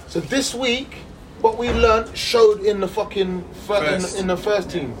 Yeah. So this week, what we learned showed in the fucking in the first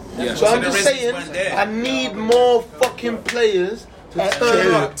team. Yeah. So I'm just saying, I need more fucking players to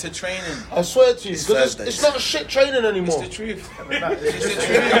turn up to training. I swear to you, because it's not shit training anymore. It's the truth.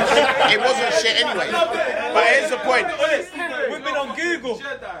 It wasn't shit anyway. But here's the point. We've been on Google.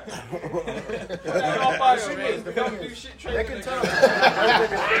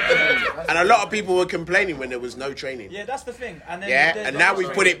 And a lot of people were complaining when there was no training. Yeah, that's the thing. And then and now we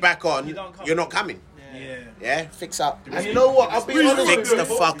put it back on. You're not coming. Yeah, fix up. And you know what? I'll be honest fix with you.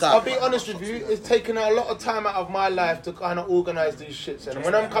 the fuck up. I'll be honest with you. It's taken a lot of time out of my life to kind of organise these shits. And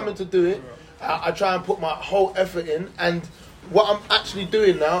when I'm coming to do it, I try and put my whole effort in. And what I'm actually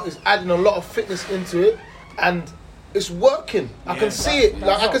doing now is adding a lot of fitness into it, and it's working. I can see it.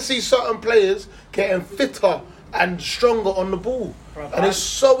 Like I can see certain players getting fitter and stronger on the ball, and it's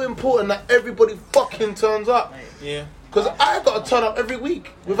so important that everybody fucking turns up. Yeah. Because I got to turn up every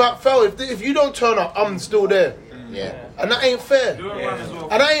week without fail. If you don't turn up, I'm still there. Yeah. And that ain't fair.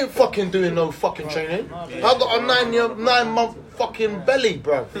 And I ain't fucking doing no fucking training. I got a 9-month fucking belly,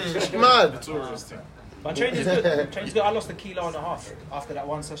 bro. It's mad. But training's good. Training's good. I lost 1.5 kilos after that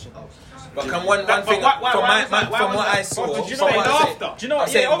one session. But can one thing from what I saw, do you know what? I'm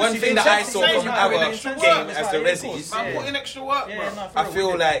saying one thing that I saw from our game as the Rezzies, I'm putting extra work, bro. I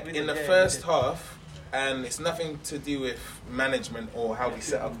feel like in the first half, and it's nothing to do with management or how we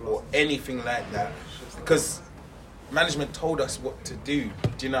set up or anything like that, because management told us what to do.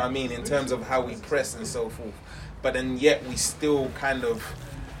 Do you know what I mean? In terms of how we press and so forth. But then yet we still kind of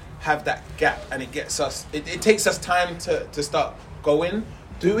have that gap, and it gets us. It takes us time to start going.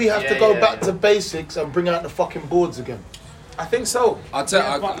 Do we have to go back to basics and bring out the fucking boards again? I think so. I think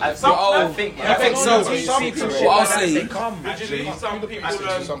so. Some people, what I'll say, actually, some people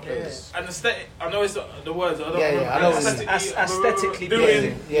anesthetic. I know it's the words. I know aesthetically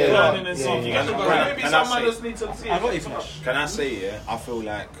doing, learning and something. Maybe some others need to see. Can I say, yeah? I feel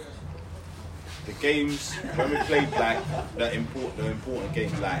like the games when we played like the important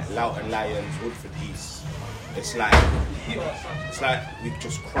games like Loughton Lions, Woodford East, it's like we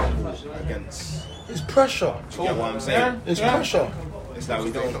just crumble against. It's pressure. You get what I'm saying? It's pressure. It's like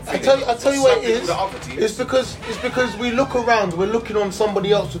we don't. I tell you what it is. It's because we look around. We're looking on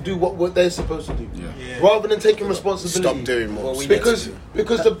somebody else to do what they're supposed to do, rather than taking responsibility. Stop doing more. Because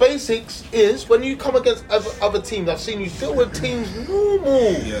the basics is when you come against other teams. I've seen you deal with teams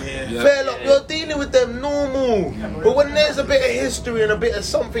normal. Fair up, you're dealing with them normal. But when there's a bit of history and a bit of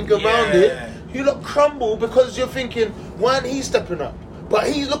something around it, you look crumble because you're thinking, why ain't he stepping up? But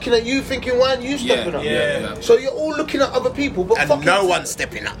he's looking at you thinking, why aren't you stepping up? So you're all looking at other people, but no one's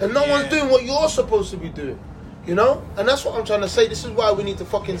stepping up. And no one's doing what you're supposed to be doing. You know? And that's what I'm trying to say. This is why we need to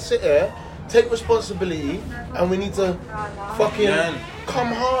fucking sit here, take responsibility, and we need to fucking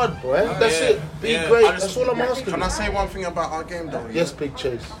come hard, boy. That's it. Be great. That's all I'm asking. Can I say one thing about our game, though? Yes, Big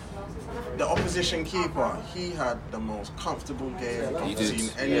Chase. The opposition keeper, he had the most comfortable game I've seen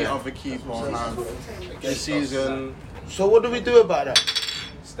any other keeper have this season. So what do we do about that?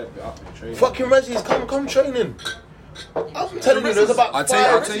 Step it up and train. Fucking Rezzies, come training. I'm telling you, there's about I'll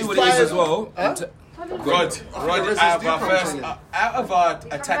tell you what it is as well. Rod, out of our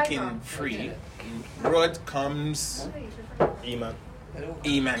attacking three, Rod comes. E-Man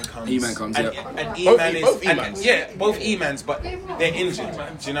comes. And E-Man is... both E-Mans, but they're injured.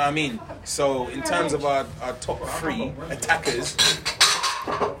 Do you know what I mean? So, in terms of our top three attackers,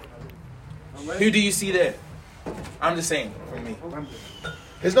 who do you see there? I'm just saying, from me.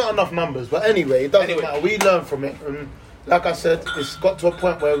 There's not enough numbers, but anyway, it doesn't matter. We learn from it. And like I said, it's got to a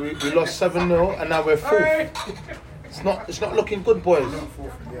point where we lost 7-0 and now we're 4th. It's not looking good, boys.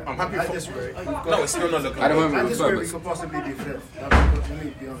 I'm happy for this. No, it's still not looking good. At the moment, we could possibly be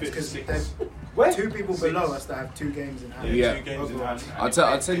 5th. Because there's 2 people below us that have 2 games in hand. Yeah. I'll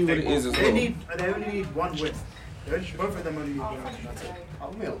tell you what it is as well. They only need 1 win. Both of them only need 1 win. That's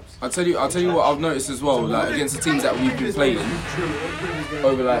it. I'll tell you what I've noticed as well. Like against the teams that we've been playing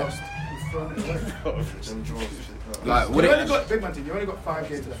over like what you only got big man team. You only got 5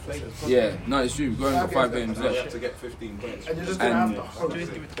 games left. Yeah, no, it's true. We've only got 5 games left. You have to get 15 points. And you're just gonna have to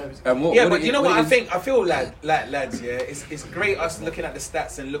hope. But you know what I feel like lads, it's great us looking at the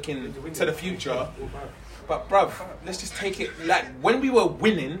stats and looking to the future. But bruv, let's just take it like when we were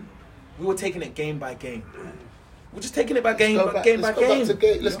winning, we were taking it game by game. We're just taking it by game by game.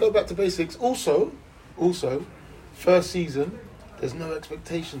 Let's go back to basics. Also, first season, there's no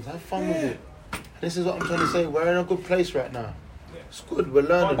expectations. Have fun with it. This is what I'm trying to say. We're in a good place right now. It's good. We're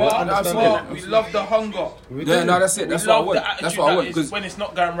learning. We love the hunger. That's it. That's what I want. That's what I want. Because when it's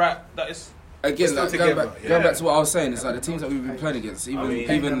not going right, that is. Again, like, going back to what I was saying, it's like the teams that we've been playing against,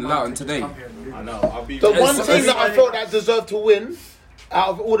 even Loughton today. I know. The one team that I felt that deserved to win out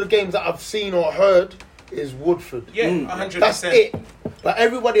of all the games that I've seen or heard is Woodford. 100%. That's it. But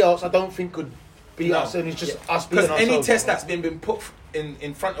everybody else, I don't think could beat us, and it's just us being ourselves. Because any test that's been put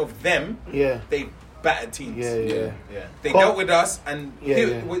in front of them, they battered teams. They dealt with us, and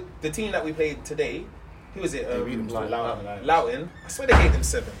with the team that we played today, who was it? Loughton. I swear they gave them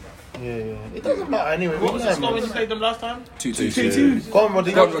 7, bro. It doesn't matter anyway. What was the score when you played them last time? 2-2. Go on,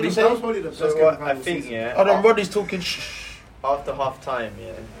 Roddy. I think, Hold on, Roddy's talking. After half time,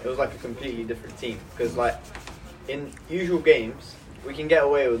 it was like a completely different team. Because, like, in usual games, we can get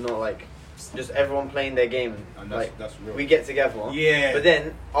away with not, like, just everyone playing their game. And that's real. We get together. Yeah. But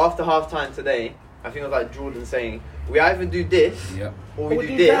then, after half time today, I think it was like Jordan saying, we either do this, or we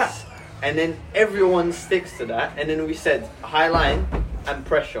do this. That. And then everyone sticks to that. And then we said, high line and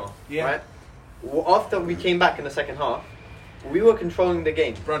pressure. Right? After we came back in the second half, we were controlling the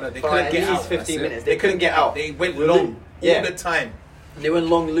game. Brother, they couldn't get out. 15 minutes. They couldn't get out. They went long all the time. They went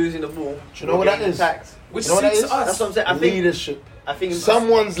long losing the ball. Do you know what that is? Which you know suits us. That's what I'm saying. I think leadership. I think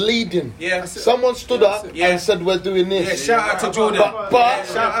someone's leading. Yeah. Someone stood up and said we're doing this. Yeah, shout out to Jordan.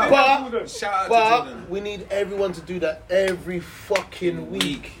 But we need everyone to do that every fucking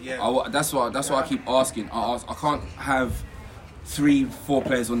week. Yeah. That's why I keep asking. I can't have 3-4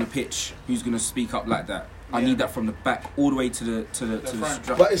 players on the pitch who's gonna speak up like that. I need that from the back all the way to the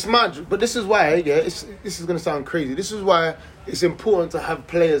strap. But it's mad. But this is why, this is gonna sound crazy. This is why it's important to have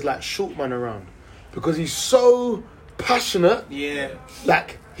players like Shultman around, because he's so passionate. Yeah.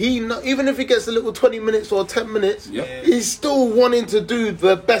 Like even if he gets a little 20 minutes or 10 minutes, he's still wanting to do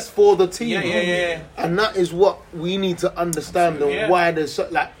the best for the team. Yeah. And that is what we need to understand, and why there's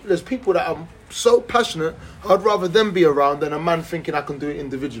people that are so passionate. I'd rather them be around than a man thinking I can do it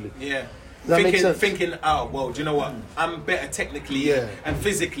individually. Yeah. Thinking, oh well, do you know what? I'm better technically and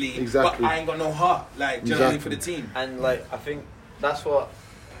physically, but I ain't got no heart. Like, do you know what I mean, for the team? And like, I think that's what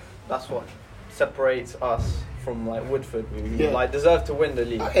separates us from like Woodford. We like deserve to win the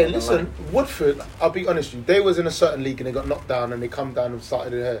league. Hey, listen, Woodford. I'll be honest with you. They was in a certain league and they got knocked down and they come down and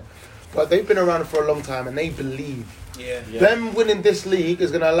started it here. But they've been around for a long time and they believe. Yeah. Them winning this league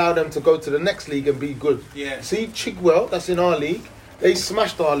is going to allow them to go to the next league and be good. Yeah. See, Chigwell, that's in our league. They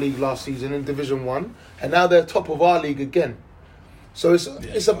smashed our league last season in Division 1, and now they're top of our league again. So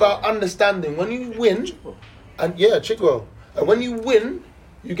it's about understanding when you win, and Chigwell, and when you win,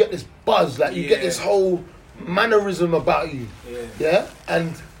 you get this buzz, like you get this whole mannerism about you. Yeah,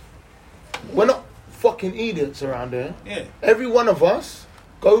 and we're not fucking idiots around here. Yeah. Every one of us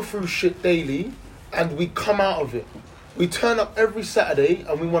go through shit daily, and we come out of it. We turn up every Saturday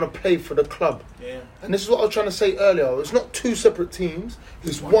and we want to play for the club. Yeah. And this is what I was trying to say earlier. It's not 2 separate teams.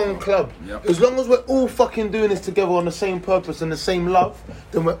 It's one club. Yep. As long as we're all fucking doing this together on the same purpose and the same love,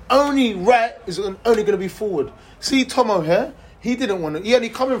 then we're only going to be forward. See Tomo here? He didn't want to. He only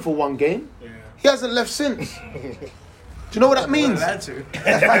come in for 1 game. Yeah. He hasn't left since. Do you know what that means?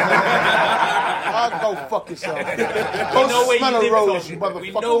 I'll go fuck yourself. Go smell a rose, you motherfucker.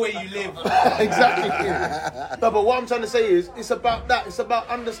 We know where you live. Exactly. No, but what I'm trying to say is, it's about that. It's about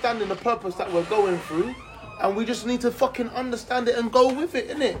understanding the purpose that we're going through, and we just need to fucking understand it and go with it,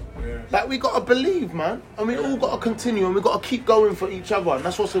 innit? Yeah. Like, we got to believe, man, and we all got to continue, and we got to keep going for each other, and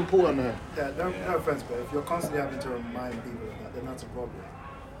that's what's important here. Yeah, no offense, but if you're constantly having to remind people of that, then that's a problem.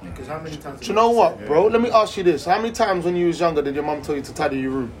 Because how many times? Do you know what, bro? Let me ask you this: how many times when you was younger did your mum tell you to tidy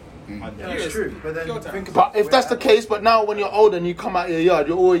your room? Yeah, it's true. But then think about. But if that's the case, but now when you're older and you come out of your yard,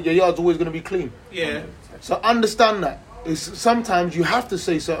 your yard's always going to be clean. Yeah. So understand that. Sometimes you have to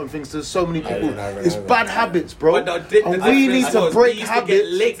say certain things to so many people. It's bad habits, bro. And we need to break habits.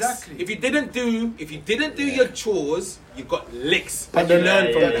 Exactly. If you didn't do your chores, you got licks. But they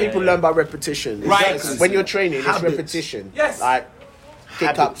learn from people learn by repetition. Right. When you're training, it's repetition. Yes. Like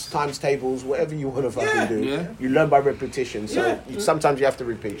pick-ups, times tables, whatever you want to fucking do. You learn by repetition. So sometimes you have to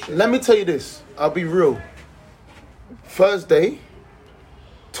repeat shit. Let me tell you this. I'll be real. Thursday,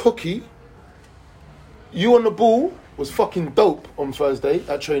 Tookie, you on the ball was fucking dope on Thursday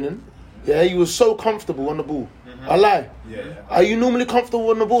at training. Yeah, you was so comfortable on the ball. I lie. Yeah. Are you normally comfortable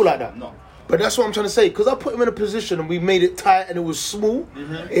on the ball like that? No. But that's what I'm trying to say. Because I put him in a position and we made it tight and it was small.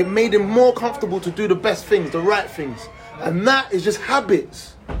 It made him more comfortable to do the best things, the right things. And that is just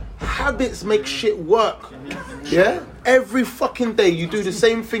habits. Habits make shit work. Yeah? Every fucking day you do the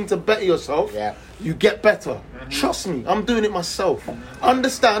same thing to better yourself. Yeah. You get better. Trust me, I'm doing it myself.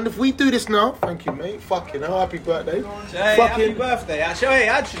 Understand, if we do this now, thank you, mate. Fucking hell, happy birthday. Happy birthday.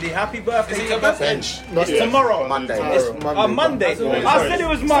 Actually, happy birthday. Is it your birthday? It's tomorrow. Monday. Monday. I said it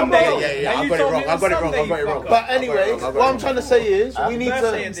was Monday. Yeah, I got it wrong. But anyway, what I'm trying to say is,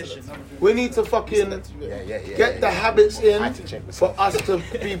 we need to fucking get the habits in for us to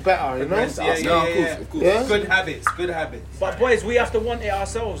be better, you know? Yeah. Good habits. But boys, we have to want it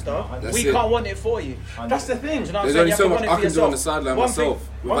ourselves, though. We can't want it for you. That's the thing. You know There's only so much I can do on the sideline myself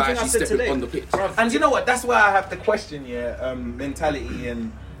without actually stepping on the pitch. And you know what? That's why I have to question mentality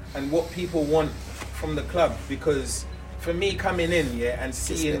and what people want from the club. Because for me coming in and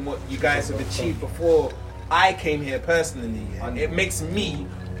seeing what you guys have achieved before I came here personally, it makes me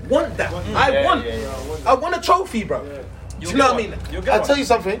want that. I want a trophy, bro. Do you know what I mean? I'll tell you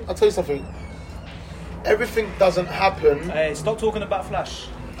something. Everything doesn't happen. Hey, stop talking about Flash.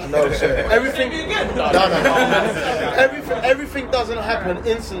 No, sir. Everything doesn't happen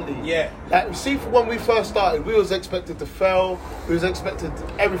instantly. Yeah. Like, you see, when we first started, we was expected to fail. We was expected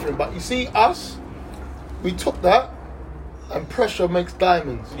everything. But you see, us, we took that, and pressure makes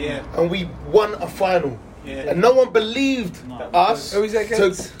diamonds. Yeah. And we won a final. Yeah. And no one believed us. Who is that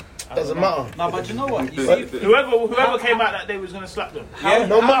against? Doesn't matter. No, but you know what? You see, whoever came out that day was gonna slap them.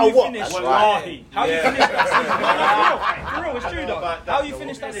 No matter what. Wallahi. How you finish that season? For real, it's true though. How you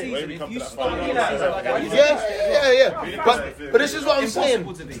finish that season if you start in that season like that? Yeah. But this is what I'm saying.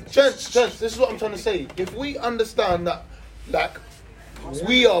 Gents, this is what I'm trying to say. If we understand that, like,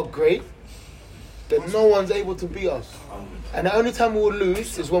 we are great, then no one's able to beat us. And the only time we will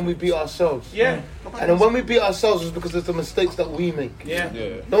lose is when we beat ourselves. Yeah. And then when we beat ourselves is because it's the mistakes that we make.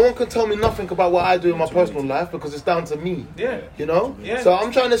 Yeah. No one can tell me nothing about what I do in my personal life because it's down to me. Yeah. You know? Yeah. So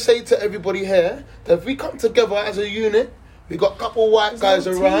I'm trying to say to everybody here that if we come together as a unit, we got a couple white guys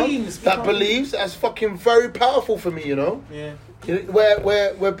around that believes that's fucking very powerful for me, you know? Yeah.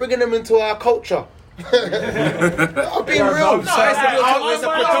 We're bringing them into our culture. I'm being real. No, it's a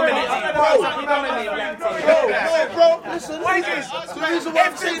predominantly bro, listen. Why is this? The reason why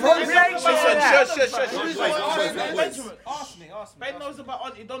I'm saying Benjamin, ask me. Ben knows about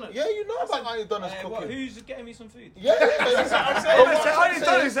Auntie Donna. Yeah, you know about Auntie Donna's cooking. Who's getting me some food? Yeah. That's what I'm saying.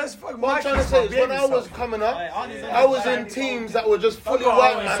 What I'm trying to say is when I was coming up, I was in teams that were just fully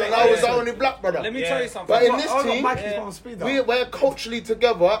white man and I was the only black brother. Let me tell you something. But in this team, we're culturally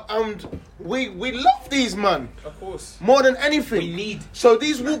together and we love these man. Of course. More than anything. So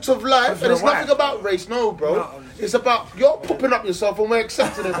these walks of life, and it's nothing about race, no, bro. It's about you're popping up yourself and we're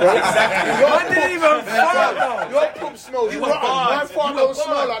accepting it, bro. I didn't even fart. Your poop smells rotten. My fart don't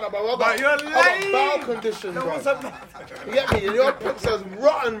smell like that, bro. I got bowel conditions, bro. You get me? Your poop smells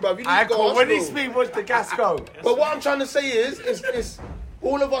rotten, bro. You need to go when he speak, what's the gas go? But what I'm trying to say is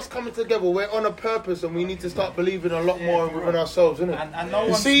all of us coming together, we're on a purpose and we need to start believing a lot more within ourselves, innit? And no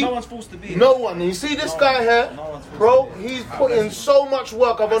one's forced to be. No one. And you see this guy here, bro, he's put in so much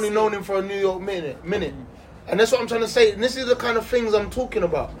work. I've only known him for a New York minute. And that's what I'm trying to say. And this is the kind of things I'm talking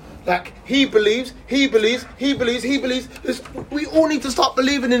about. Like, he believes. We all need to start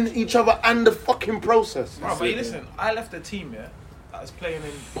believing in each other and the fucking process. Bro, but listen, I left a team, that was playing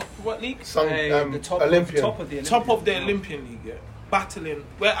in what league? The Olympian. Top of the Olympian league, yeah. Battling,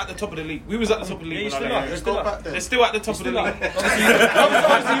 we're at the top of the league. We was at the top of the league. They're still at the top of the league.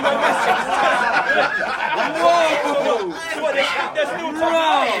 Whoa!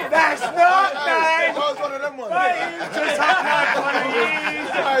 That's not nice! That was one of them ones. Just have one of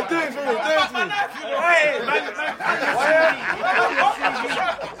these. Alright, do it for me.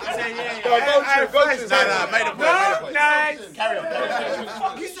 Go, nice. Carry on.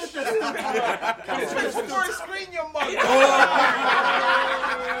 Fuck, you said this. Before I screen your mum.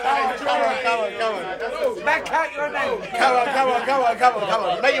 Come on. Back out your name. Come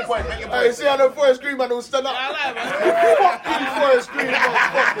on. Make your point. Hey, see how the Forest Green man will stand up? Fucking Forest Green man.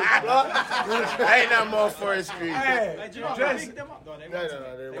 Ain't no more Forest Green. Hey, No.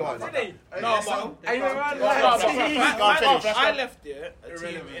 Go on. I left a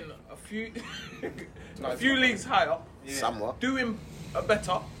team in a few leagues higher. Somewhat. Doing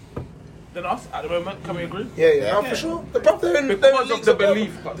better than us at the moment. Can we agree? Yeah. No, for sure. They're in because of the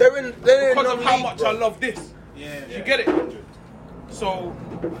belief. Because of how much I love this. You get it? So,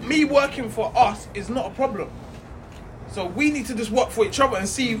 me working for us is not a problem. So we need to just work for each other and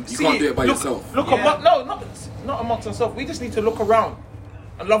see. You can't do it by yourself. Not amongst ourselves. We just need to look around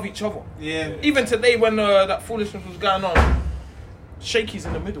and love each other. Yeah. Even today, when that foolishness was going on, Shaky's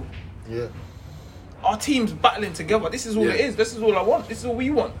in the middle. Yeah. Our team's battling together. This is all it is. This is all I want. This is all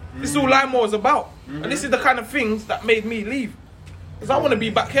we want. This is all Limemore is about. And this is the kind of things that made me leave. Because I want to be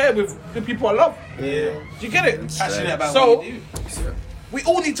back here with the people I love. Yeah. Do you get it? Passionate about what you do. We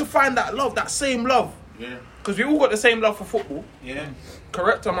all need to find that love, that same love. Yeah. Because we all got the same love for football. Yeah.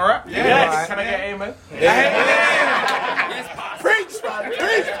 Correct? Am I right? Yeah. Yes. Can I get an amen? Yes. Preach, man.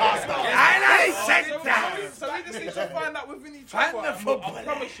 Preach, Pastor. And I said that. So we just need to find that within each other. I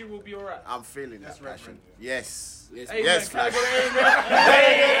promise you we'll be alright. I'm feeling that passion. Yes. Yes, Flash. Amen.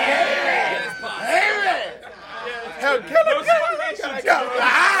 Hell, can I go?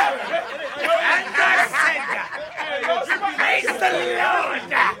 And I said that. Praise the Lord.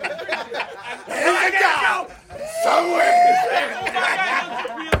 Here we go.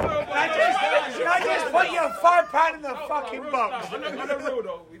 I just put your £5 in the fucking box. On the real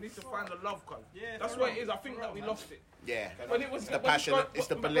though, we need to find the love code. That's what it is. I think that we lost it. Yeah. When it was the passion, it's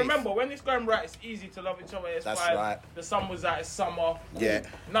the belief. Remember, when it's going right, it's easy to love each other. It's That's fine. right. The sun was out, it's summer. Yeah.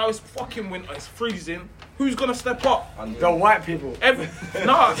 Now it's fucking winter, it's freezing. Who's gonna step up? The white people.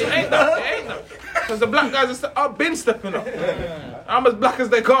 No, it ain't that. Because the black guys have been stepping up. I'm as black as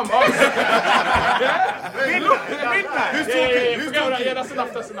they come. Midnight. Who's talking? Who's talking? Yeah, that's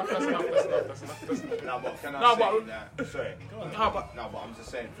enough. No, but I'm just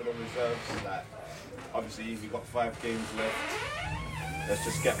saying for the reserves, like obviously we got 5 games left. let's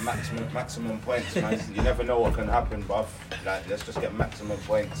just get maximum points, man. You never know what can happen, bruv. Like, let's just get maximum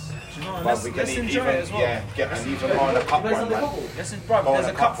points. Do you know, let's enjoy it as well. Yeah, get an even more on the cup run, man. There's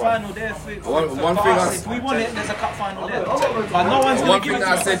a cup final there for one thing us. If we want it, there's a cup final there. But no one's going to give it to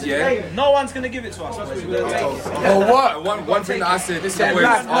us. No one's going to give it to us. One thing that I said,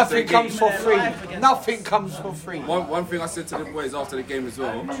 nothing comes for free. Nothing comes for free. One thing I said to the boys after the game as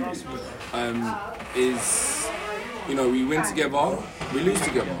well is, you know, we win together, we lose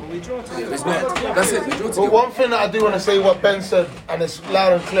together. We draw together. That's it, we draw together. But one thing that I do want to say, what Ben said, and it's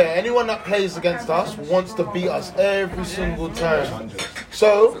loud and clear, anyone that plays against us wants to beat us every single time.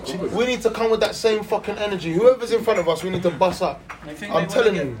 So, we need to come with that same fucking energy. Whoever's in front of us, we need to bust up. I'm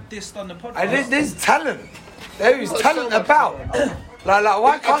telling you. And there's talent. There is talent about. Like,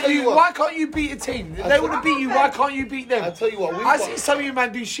 why can't you beat a team? They want to beat you. Why can't you beat them? I tell you what, I see some of you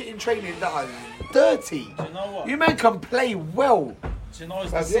man do shit in training that are dirty. Do you know what? You man can play well. Do you know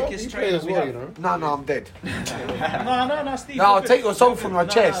it's the sickest trainer as well, you know? No, I'm dead. No, Steve. No, I'll take your soul from my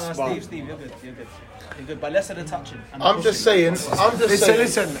chest. No, Steve, you're good. You're good, but less of the touching. I'm just saying.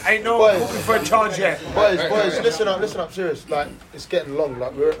 Listen. Ain't no one looking for a charge yet. Boys, listen up, serious. Like, it's getting long.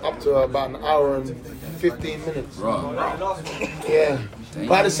 Like, we're up to about an hour and 15 minutes. Right. Yeah.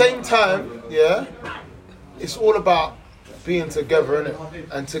 But at the same time, yeah, it's all about being together,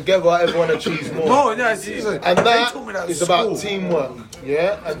 innit? And together, everyone achieves more. And that is about teamwork,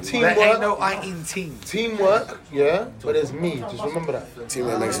 yeah? And teamwork. There ain't no I in team. Teamwork, yeah? But there's me, just remember that.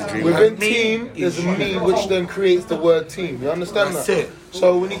 Teamwork makes the dream. Within team, there's me, which then creates the word team. You understand that? That's it.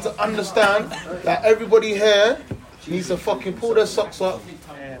 So we need to understand that everybody here needs to fucking pull their socks up,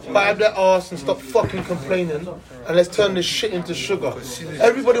 bite their ass and stop fucking complaining, and let's turn this shit into sugar.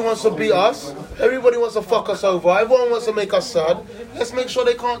 Everybody wants to beat us. Everybody wants to fuck us over. Everyone wants to make us sad. Let's make sure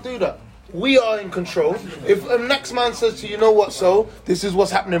they can't do that. We are in control. If a next man says to you, know what, so this is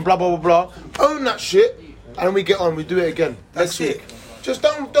what's happening, blah blah blah blah, own that shit, and we get on. We do it again next week. Just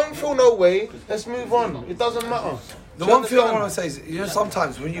don't feel no way. Let's move on. It doesn't matter. The one thing I want to say is, you know,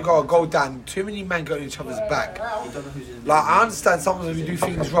 sometimes when you go down, too many men go on each other's back. Like, I understand sometimes we do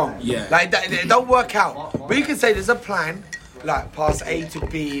things wrong. Yeah. Like, it don't work out. But you can say there's a plan, like, pass A to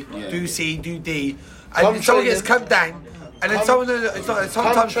B, do C, do D. And if someone gets cut down, and then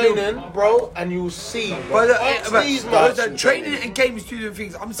sometimes training, bro, and you'll see. But training and games do the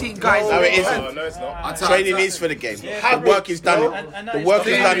things. I'm seeing guys. No, it isn't. No, it's not. Training is for the game. The work is done. The work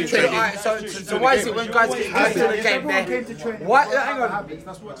is done in training. So why is it when guys get clamped in the game? Hang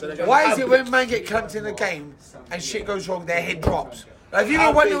on. Why is it when men get clamped in the game and shit goes wrong, their head drops? Like, if you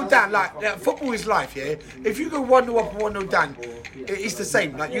go 1-0 down, like football is life, yeah. If you go 1-0 up and 1-0 down, it's the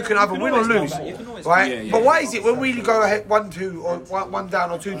same. Like, you can either win or lose, right? But why is it when we go ahead 1-2 or 1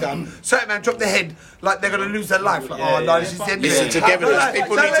 down or 2 down, certain men drop their head like they're gonna lose their life? Like, oh no, this is the end. Listen, togetherness.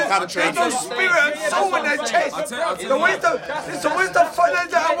 People need to have a training. There's no spirit and soul in their chest. So where's the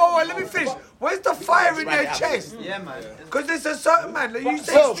fire? Let me finish. Where's the fire in their chest? Yeah, man. Because there's a certain man that you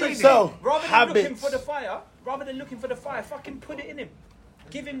say it's training. Rather than looking for the fire, fucking put it in him.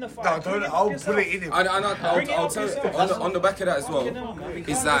 Give him the fire. I'll put it in him. I'll tell you, on the back of that as well,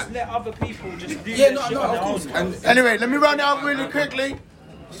 is that... Just let other people just do their shit on their own. Anyway, let me run it up really quickly.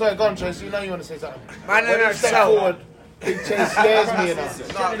 Sorry, go on, Tracy. You know you want to say something. Man, no, step forward. Big Chase scares me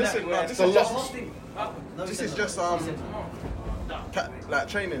enough. Nah, listen, it's a lot. This is just like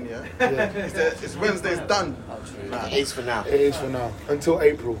training, yeah. It's Wednesday's done. It is for now. It is for now until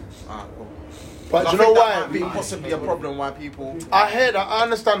April. Cool. But do you know why? That might be possibly a problem why people... I hear that, I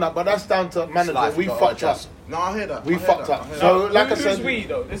understand that, but that's down to management. We fucked up. No, I hear that. We fucked up. So, like I said... Who's we,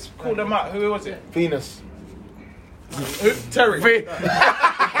 though? Let's call them out. Who was it? Venus. Terry. This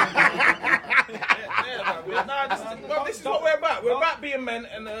is what we're about. We're about being men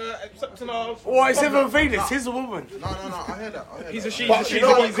and accepting our... Oh, it's even Venus. He's a woman. No, I hear that. He's a she. You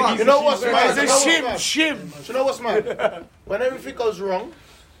know what's mad? He's a shim. Do you know what's mad? When everything goes wrong,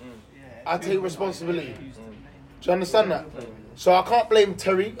 I take responsibility. Do you understand that? So I can't blame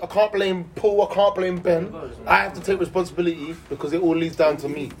Terry, I can't blame Paul, I can't blame Ben. I have to take responsibility because it all leads down to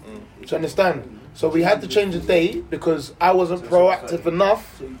me. Do you understand? So we had to change the day because I wasn't proactive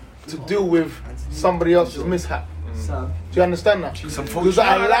enough to deal with somebody else's mishap. Do you understand that? Because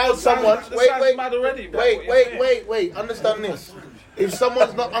I allowed someone... Wait, understand this. If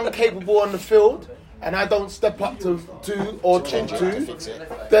someone's not incapable on the field, and I don't step up to 2 or change 2,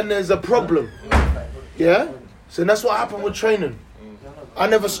 then there's a problem. Yeah? So that's what happened with training. I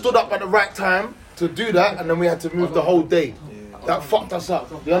never stood up at the right time to do that, and then we had to move the whole day. That fucked us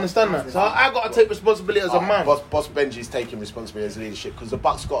up. You understand that? So I got to take responsibility as a man. Boss Benji's taking responsibility as leadership because the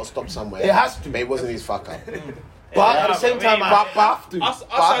buck's got to stop somewhere. It has to. But it wasn't his fuck up. But at the same time, I have to. Us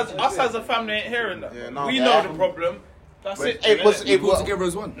as a family ain't hearing that. We know the problem. That's it. It was together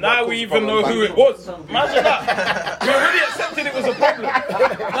as one. Now we even know who it was. Imagine that. We already accepted it was a problem.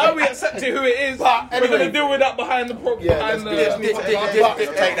 Now we accepted who it is. We're going to deal with that behind the problem. And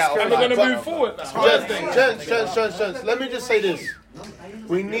we're going to move forward now. Gents, let me just say this.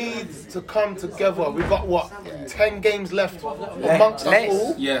 We need to come together. We've got what? 10 games left amongst us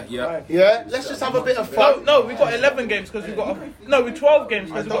all. Yeah. Let's just have a bit of fun. No, we've got 11 games because we've got... No, we're 12 games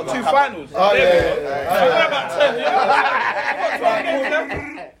because we've got 2 finals. Oh, There we go. So we're about 10, yeah? We've got 12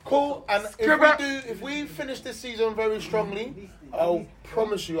 games left. Cool. And if we finish this season very strongly, I'll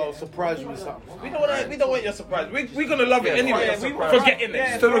promise you I'll surprise you with something. We don't want your surprise. We're going to love it anyway. We're forgetting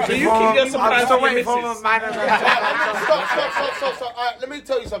it. Still So you keep your surprise for your missus. Stop. Alright, let me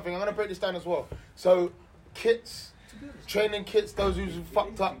tell you something. I'm going to break this down as well. So, kits, training kits, those who's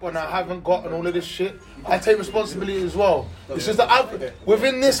fucked up when I haven't gotten all of this shit, I take responsibility as well. It's just that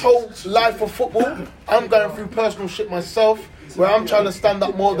within this whole life of football, I'm going through personal shit myself, where I'm trying to stand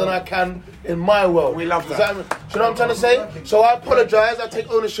up more than I can in my world. We love that. Do you know what I'm trying to say? So I apologise, I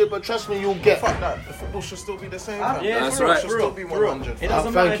take ownership, but trust me, you'll get. Fuck that. The football should still be the same. Yeah, that's right. It should still be 100. It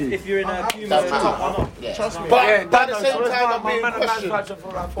doesn't matter if you're in a Puma top or not. Trust me. But at the same time, I'm being questioned.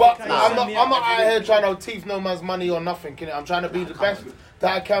 But I'm not out here trying to thief no man's money or nothing, innit? I'm trying to be the best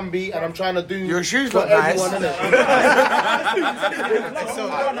that I can be, and I'm trying to do your shoes for look nice. everyone, innit?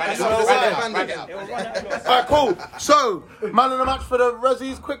 Alright, cool. So, man of the match for the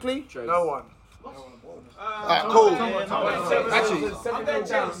Rezzies, quickly. No one. Alright, cool.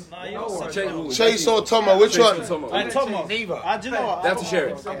 Chase or Tomo, which one? Tomo. Neither. Do you know what? They have to share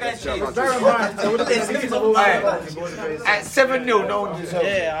it. At 7-0, no one deserves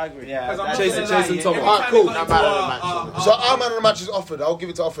it. Yeah, I agree. Chase and Tomo. Alright, cool. No man of the match. So our man of the match is offered. I'll give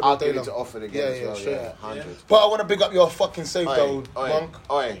it to offered. I'll give it to Offord again as well. sure. Yeah, 100. But I want to big up your fucking save though, Monk.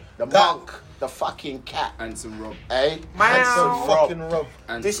 The Monk, the fucking cat. Handsome Rob. Eh? Handsome fucking Rob.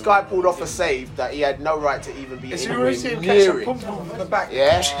 This guy pulled off a save that he had no right to even be Is you anywhere really see him catch near a it. pum-pum from the back?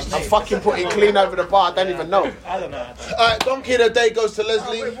 Yeah, I'm fucking putting clean over the bar. I don't even know. I don't know. Alright, Donkey of the Day goes to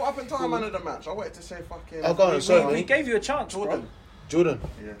Leslie. Wait, what happened to our man of the match? I wanted to say fucking. Oh, go on, sorry. We gave you a chance, Jordan. Jordan.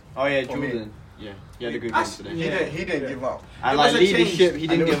 Oh yeah, Jordan. Yeah, he had a good game today. He didn't give up. And like leadership, he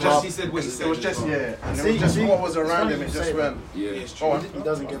didn't give up. He said what he said. It was just and it was just what was around him. It just went. Yeah. Go on. He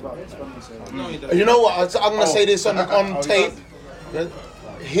doesn't give up. It's funny to say. No, he doesn't. You know what? I'm going to say this on tape.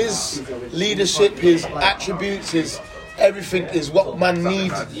 His leadership, his attributes, his everything is what man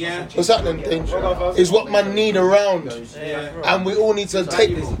need. What's that then, Danger? Is what man need around. And we all need to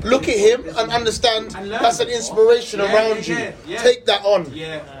look at him and understand that's an inspiration around you. Take that on.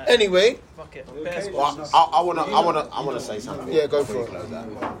 Anyway. Well, I wanna say something. Yeah, go for it.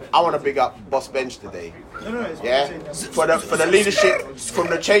 I wanna big up Boss Bench today. Yeah, for the leadership from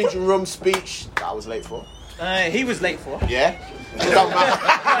the changing room speech that I was late for. He was late for. Yeah, it don't matter.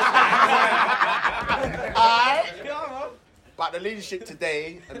 But the leadership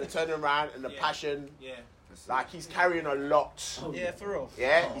today and the turning around and the passion. Yeah. Like he's carrying a lot. Yeah, for real.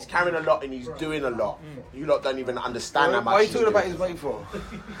 Yeah, he's carrying a lot and he's doing a lot. You lot don't even understand how much. What are you talking about his weight for?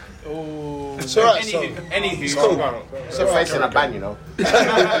 Oh, it's alright. Anywho, cool. It's a face in a ban, you know.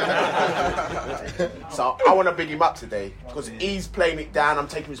 So I want to big him up today because he's playing it down. I'm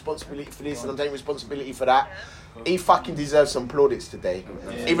taking responsibility for this and I'm taking responsibility for that. He fucking deserves some plaudits today.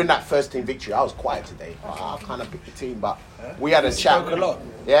 Yeah. Even that first team victory, I was quiet today. I kind of picked the team, but we had a chat. A lot.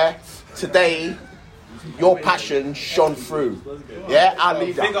 Yeah. Today, your passion shone through. Yeah, our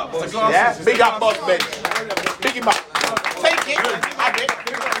leader. Big up, Boss. Yeah, big up, Boss Bench. Big him up. Take it. Have it.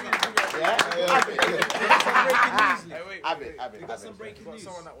 Yeah, have it. Have it. Got some breaking news.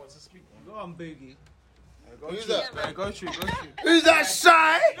 Someone that wants to speak. Go on, Boogie. Who's that? Yeah, go through. Who's that,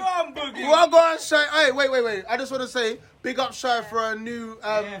 Shy? Go on, Boogie. Well, go on, Shy. Hey, wait. I just want to say, big up Shy for a new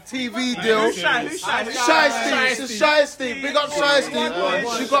TV deal. Who's Shy? Shy Steve. Shy Steve. Big up Shy Steve.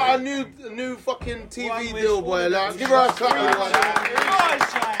 She got a new fucking TV deal, boy. Like, give her a clap.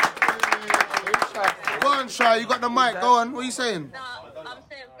 Go on, Shy. You got the mic. Go on. What are you saying? I'm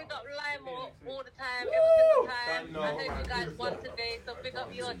saying big up Limo all the time, every single time. I heard you guys won today, so big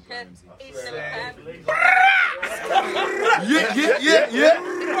up your chest each and every time. Yeah.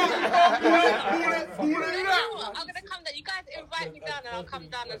 I'm gonna come down. You guys invite me down and I'll come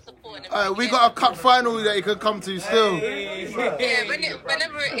down and support him. We got a cup final that you can come to still. Yeah,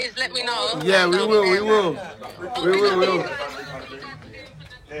 whenever it is, let me know. Yeah, we will.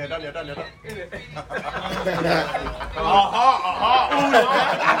 Yeah, done.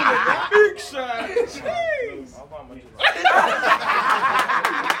 Big shot.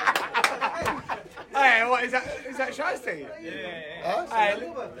 Hey, what What is that Shiesty? Yeah.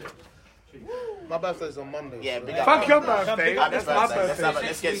 My birthday's on Monday. Yeah, so. big up. Fuck your birthday. That's my birthday.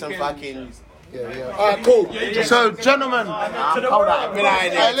 Let's get some fucking. Yeah. Alright, cool. So, gentlemen,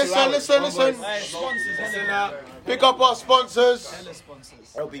 listen. Pick up our sponsors.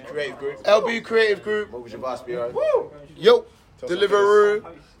 LB Creative Group. LB Creative Group. Mortgage Advice Bureau. Yo. Deliveroo.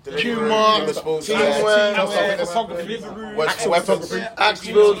 Q-Mark. Teamwear.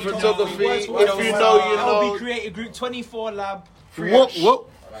 Axfield Photography. If you know, you know. LB Creative Group 24 Lab. Whoop.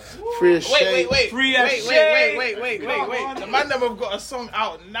 Free as shade. Wait. The man them have got a song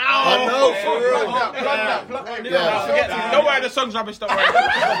out now. I know, for real. Plug that. Don't worry, the song's rubbish, don't worry.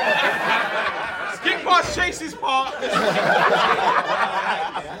 Skip past Chase's part.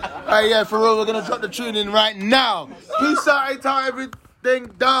 Hey, yeah, for real, we're going to drop the tune in right now. Peace out, I tie everything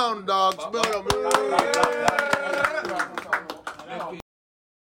down, dog.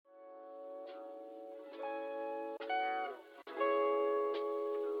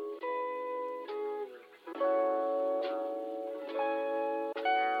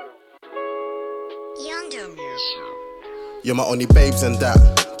 You're my only babes and that.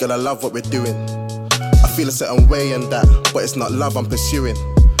 Girl, I love what we're doing. I feel a certain way and that, but it's not love I'm pursuing.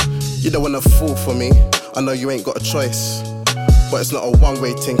 You don't wanna fall for me, I know you ain't got a choice. But it's not a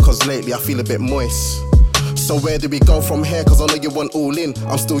one-way thing, cause lately I feel a bit moist. So where do we go from here, cause I know you want all in.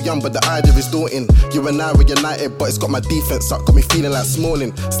 I'm still young but the idea is daunting. You and I were united but it's got my defense up, got me feeling like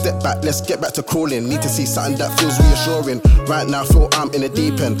Smalling. Step back, let's get back to crawling. Need to see something that feels reassuring. Right now I feel I'm in the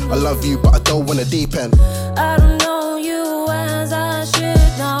deep end. I love you but I don't wanna deep end. I don't know you as I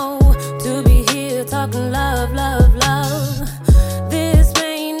should know. To be here talking love. This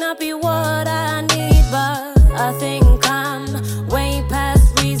may not be what I need, but I think I'm way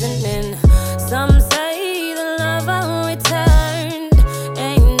past reasoning. Some say the love I returned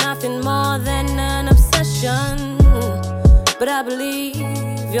ain't nothing more than an obsession, but I believe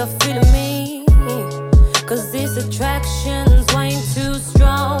you're feeling me, cause this attraction's way too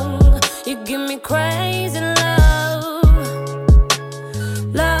strong. You give me crazy love.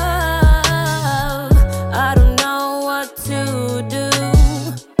 I don't know what to do,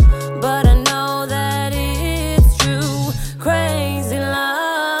 but I know that it's true. Crazy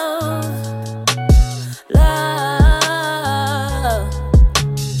love.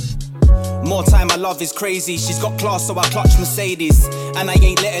 More time, my love is crazy. She's got class, so I clutch Mercedes. And I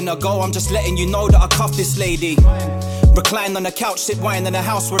ain't letting her go, I'm just letting you know that I cuff this lady. Recline on the couch, sit wine in the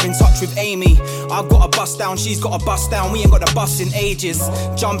house, we're in touch with Amy. I've got a bust down, she's got a bust down, we ain't got a bus in ages.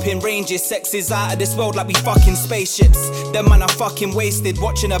 Jumping ranges, sex is out of this world like we fucking spaceships. Them man are fucking wasted,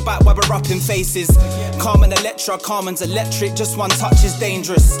 watching her back while we're up in faces. Carmen Electra, Carmen's electric, just one touch is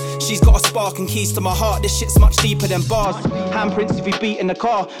dangerous. She's got a spark and keys to my heart, this shit's much deeper than bars. Handprints if we beat in the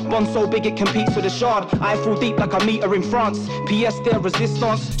car, bond so big it competes with a shard. I fall deep like I meet her in France, PS their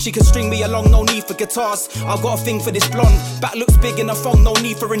resistance. She can string me along, no need for guitars. I've got a thing for this blonde, back looks big in a phone, no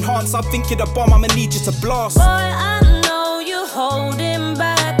need for enhance. I think you're the bomb, I'ma need you to blast. Boy, I know you're holding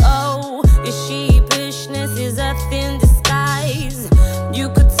back, oh. Your sheepishness is a thin disguise. You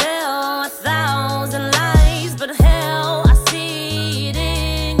could tell 1,000 lies, but hell, I see it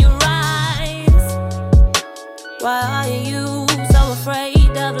in your eyes. Why are you so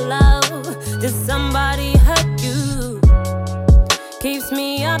afraid of love? Did somebody hurt you? Keeps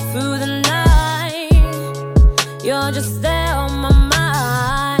me up through the night. You're just there on my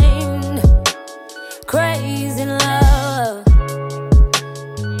mind. Crazy love.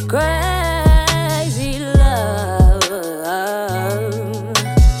 Crazy.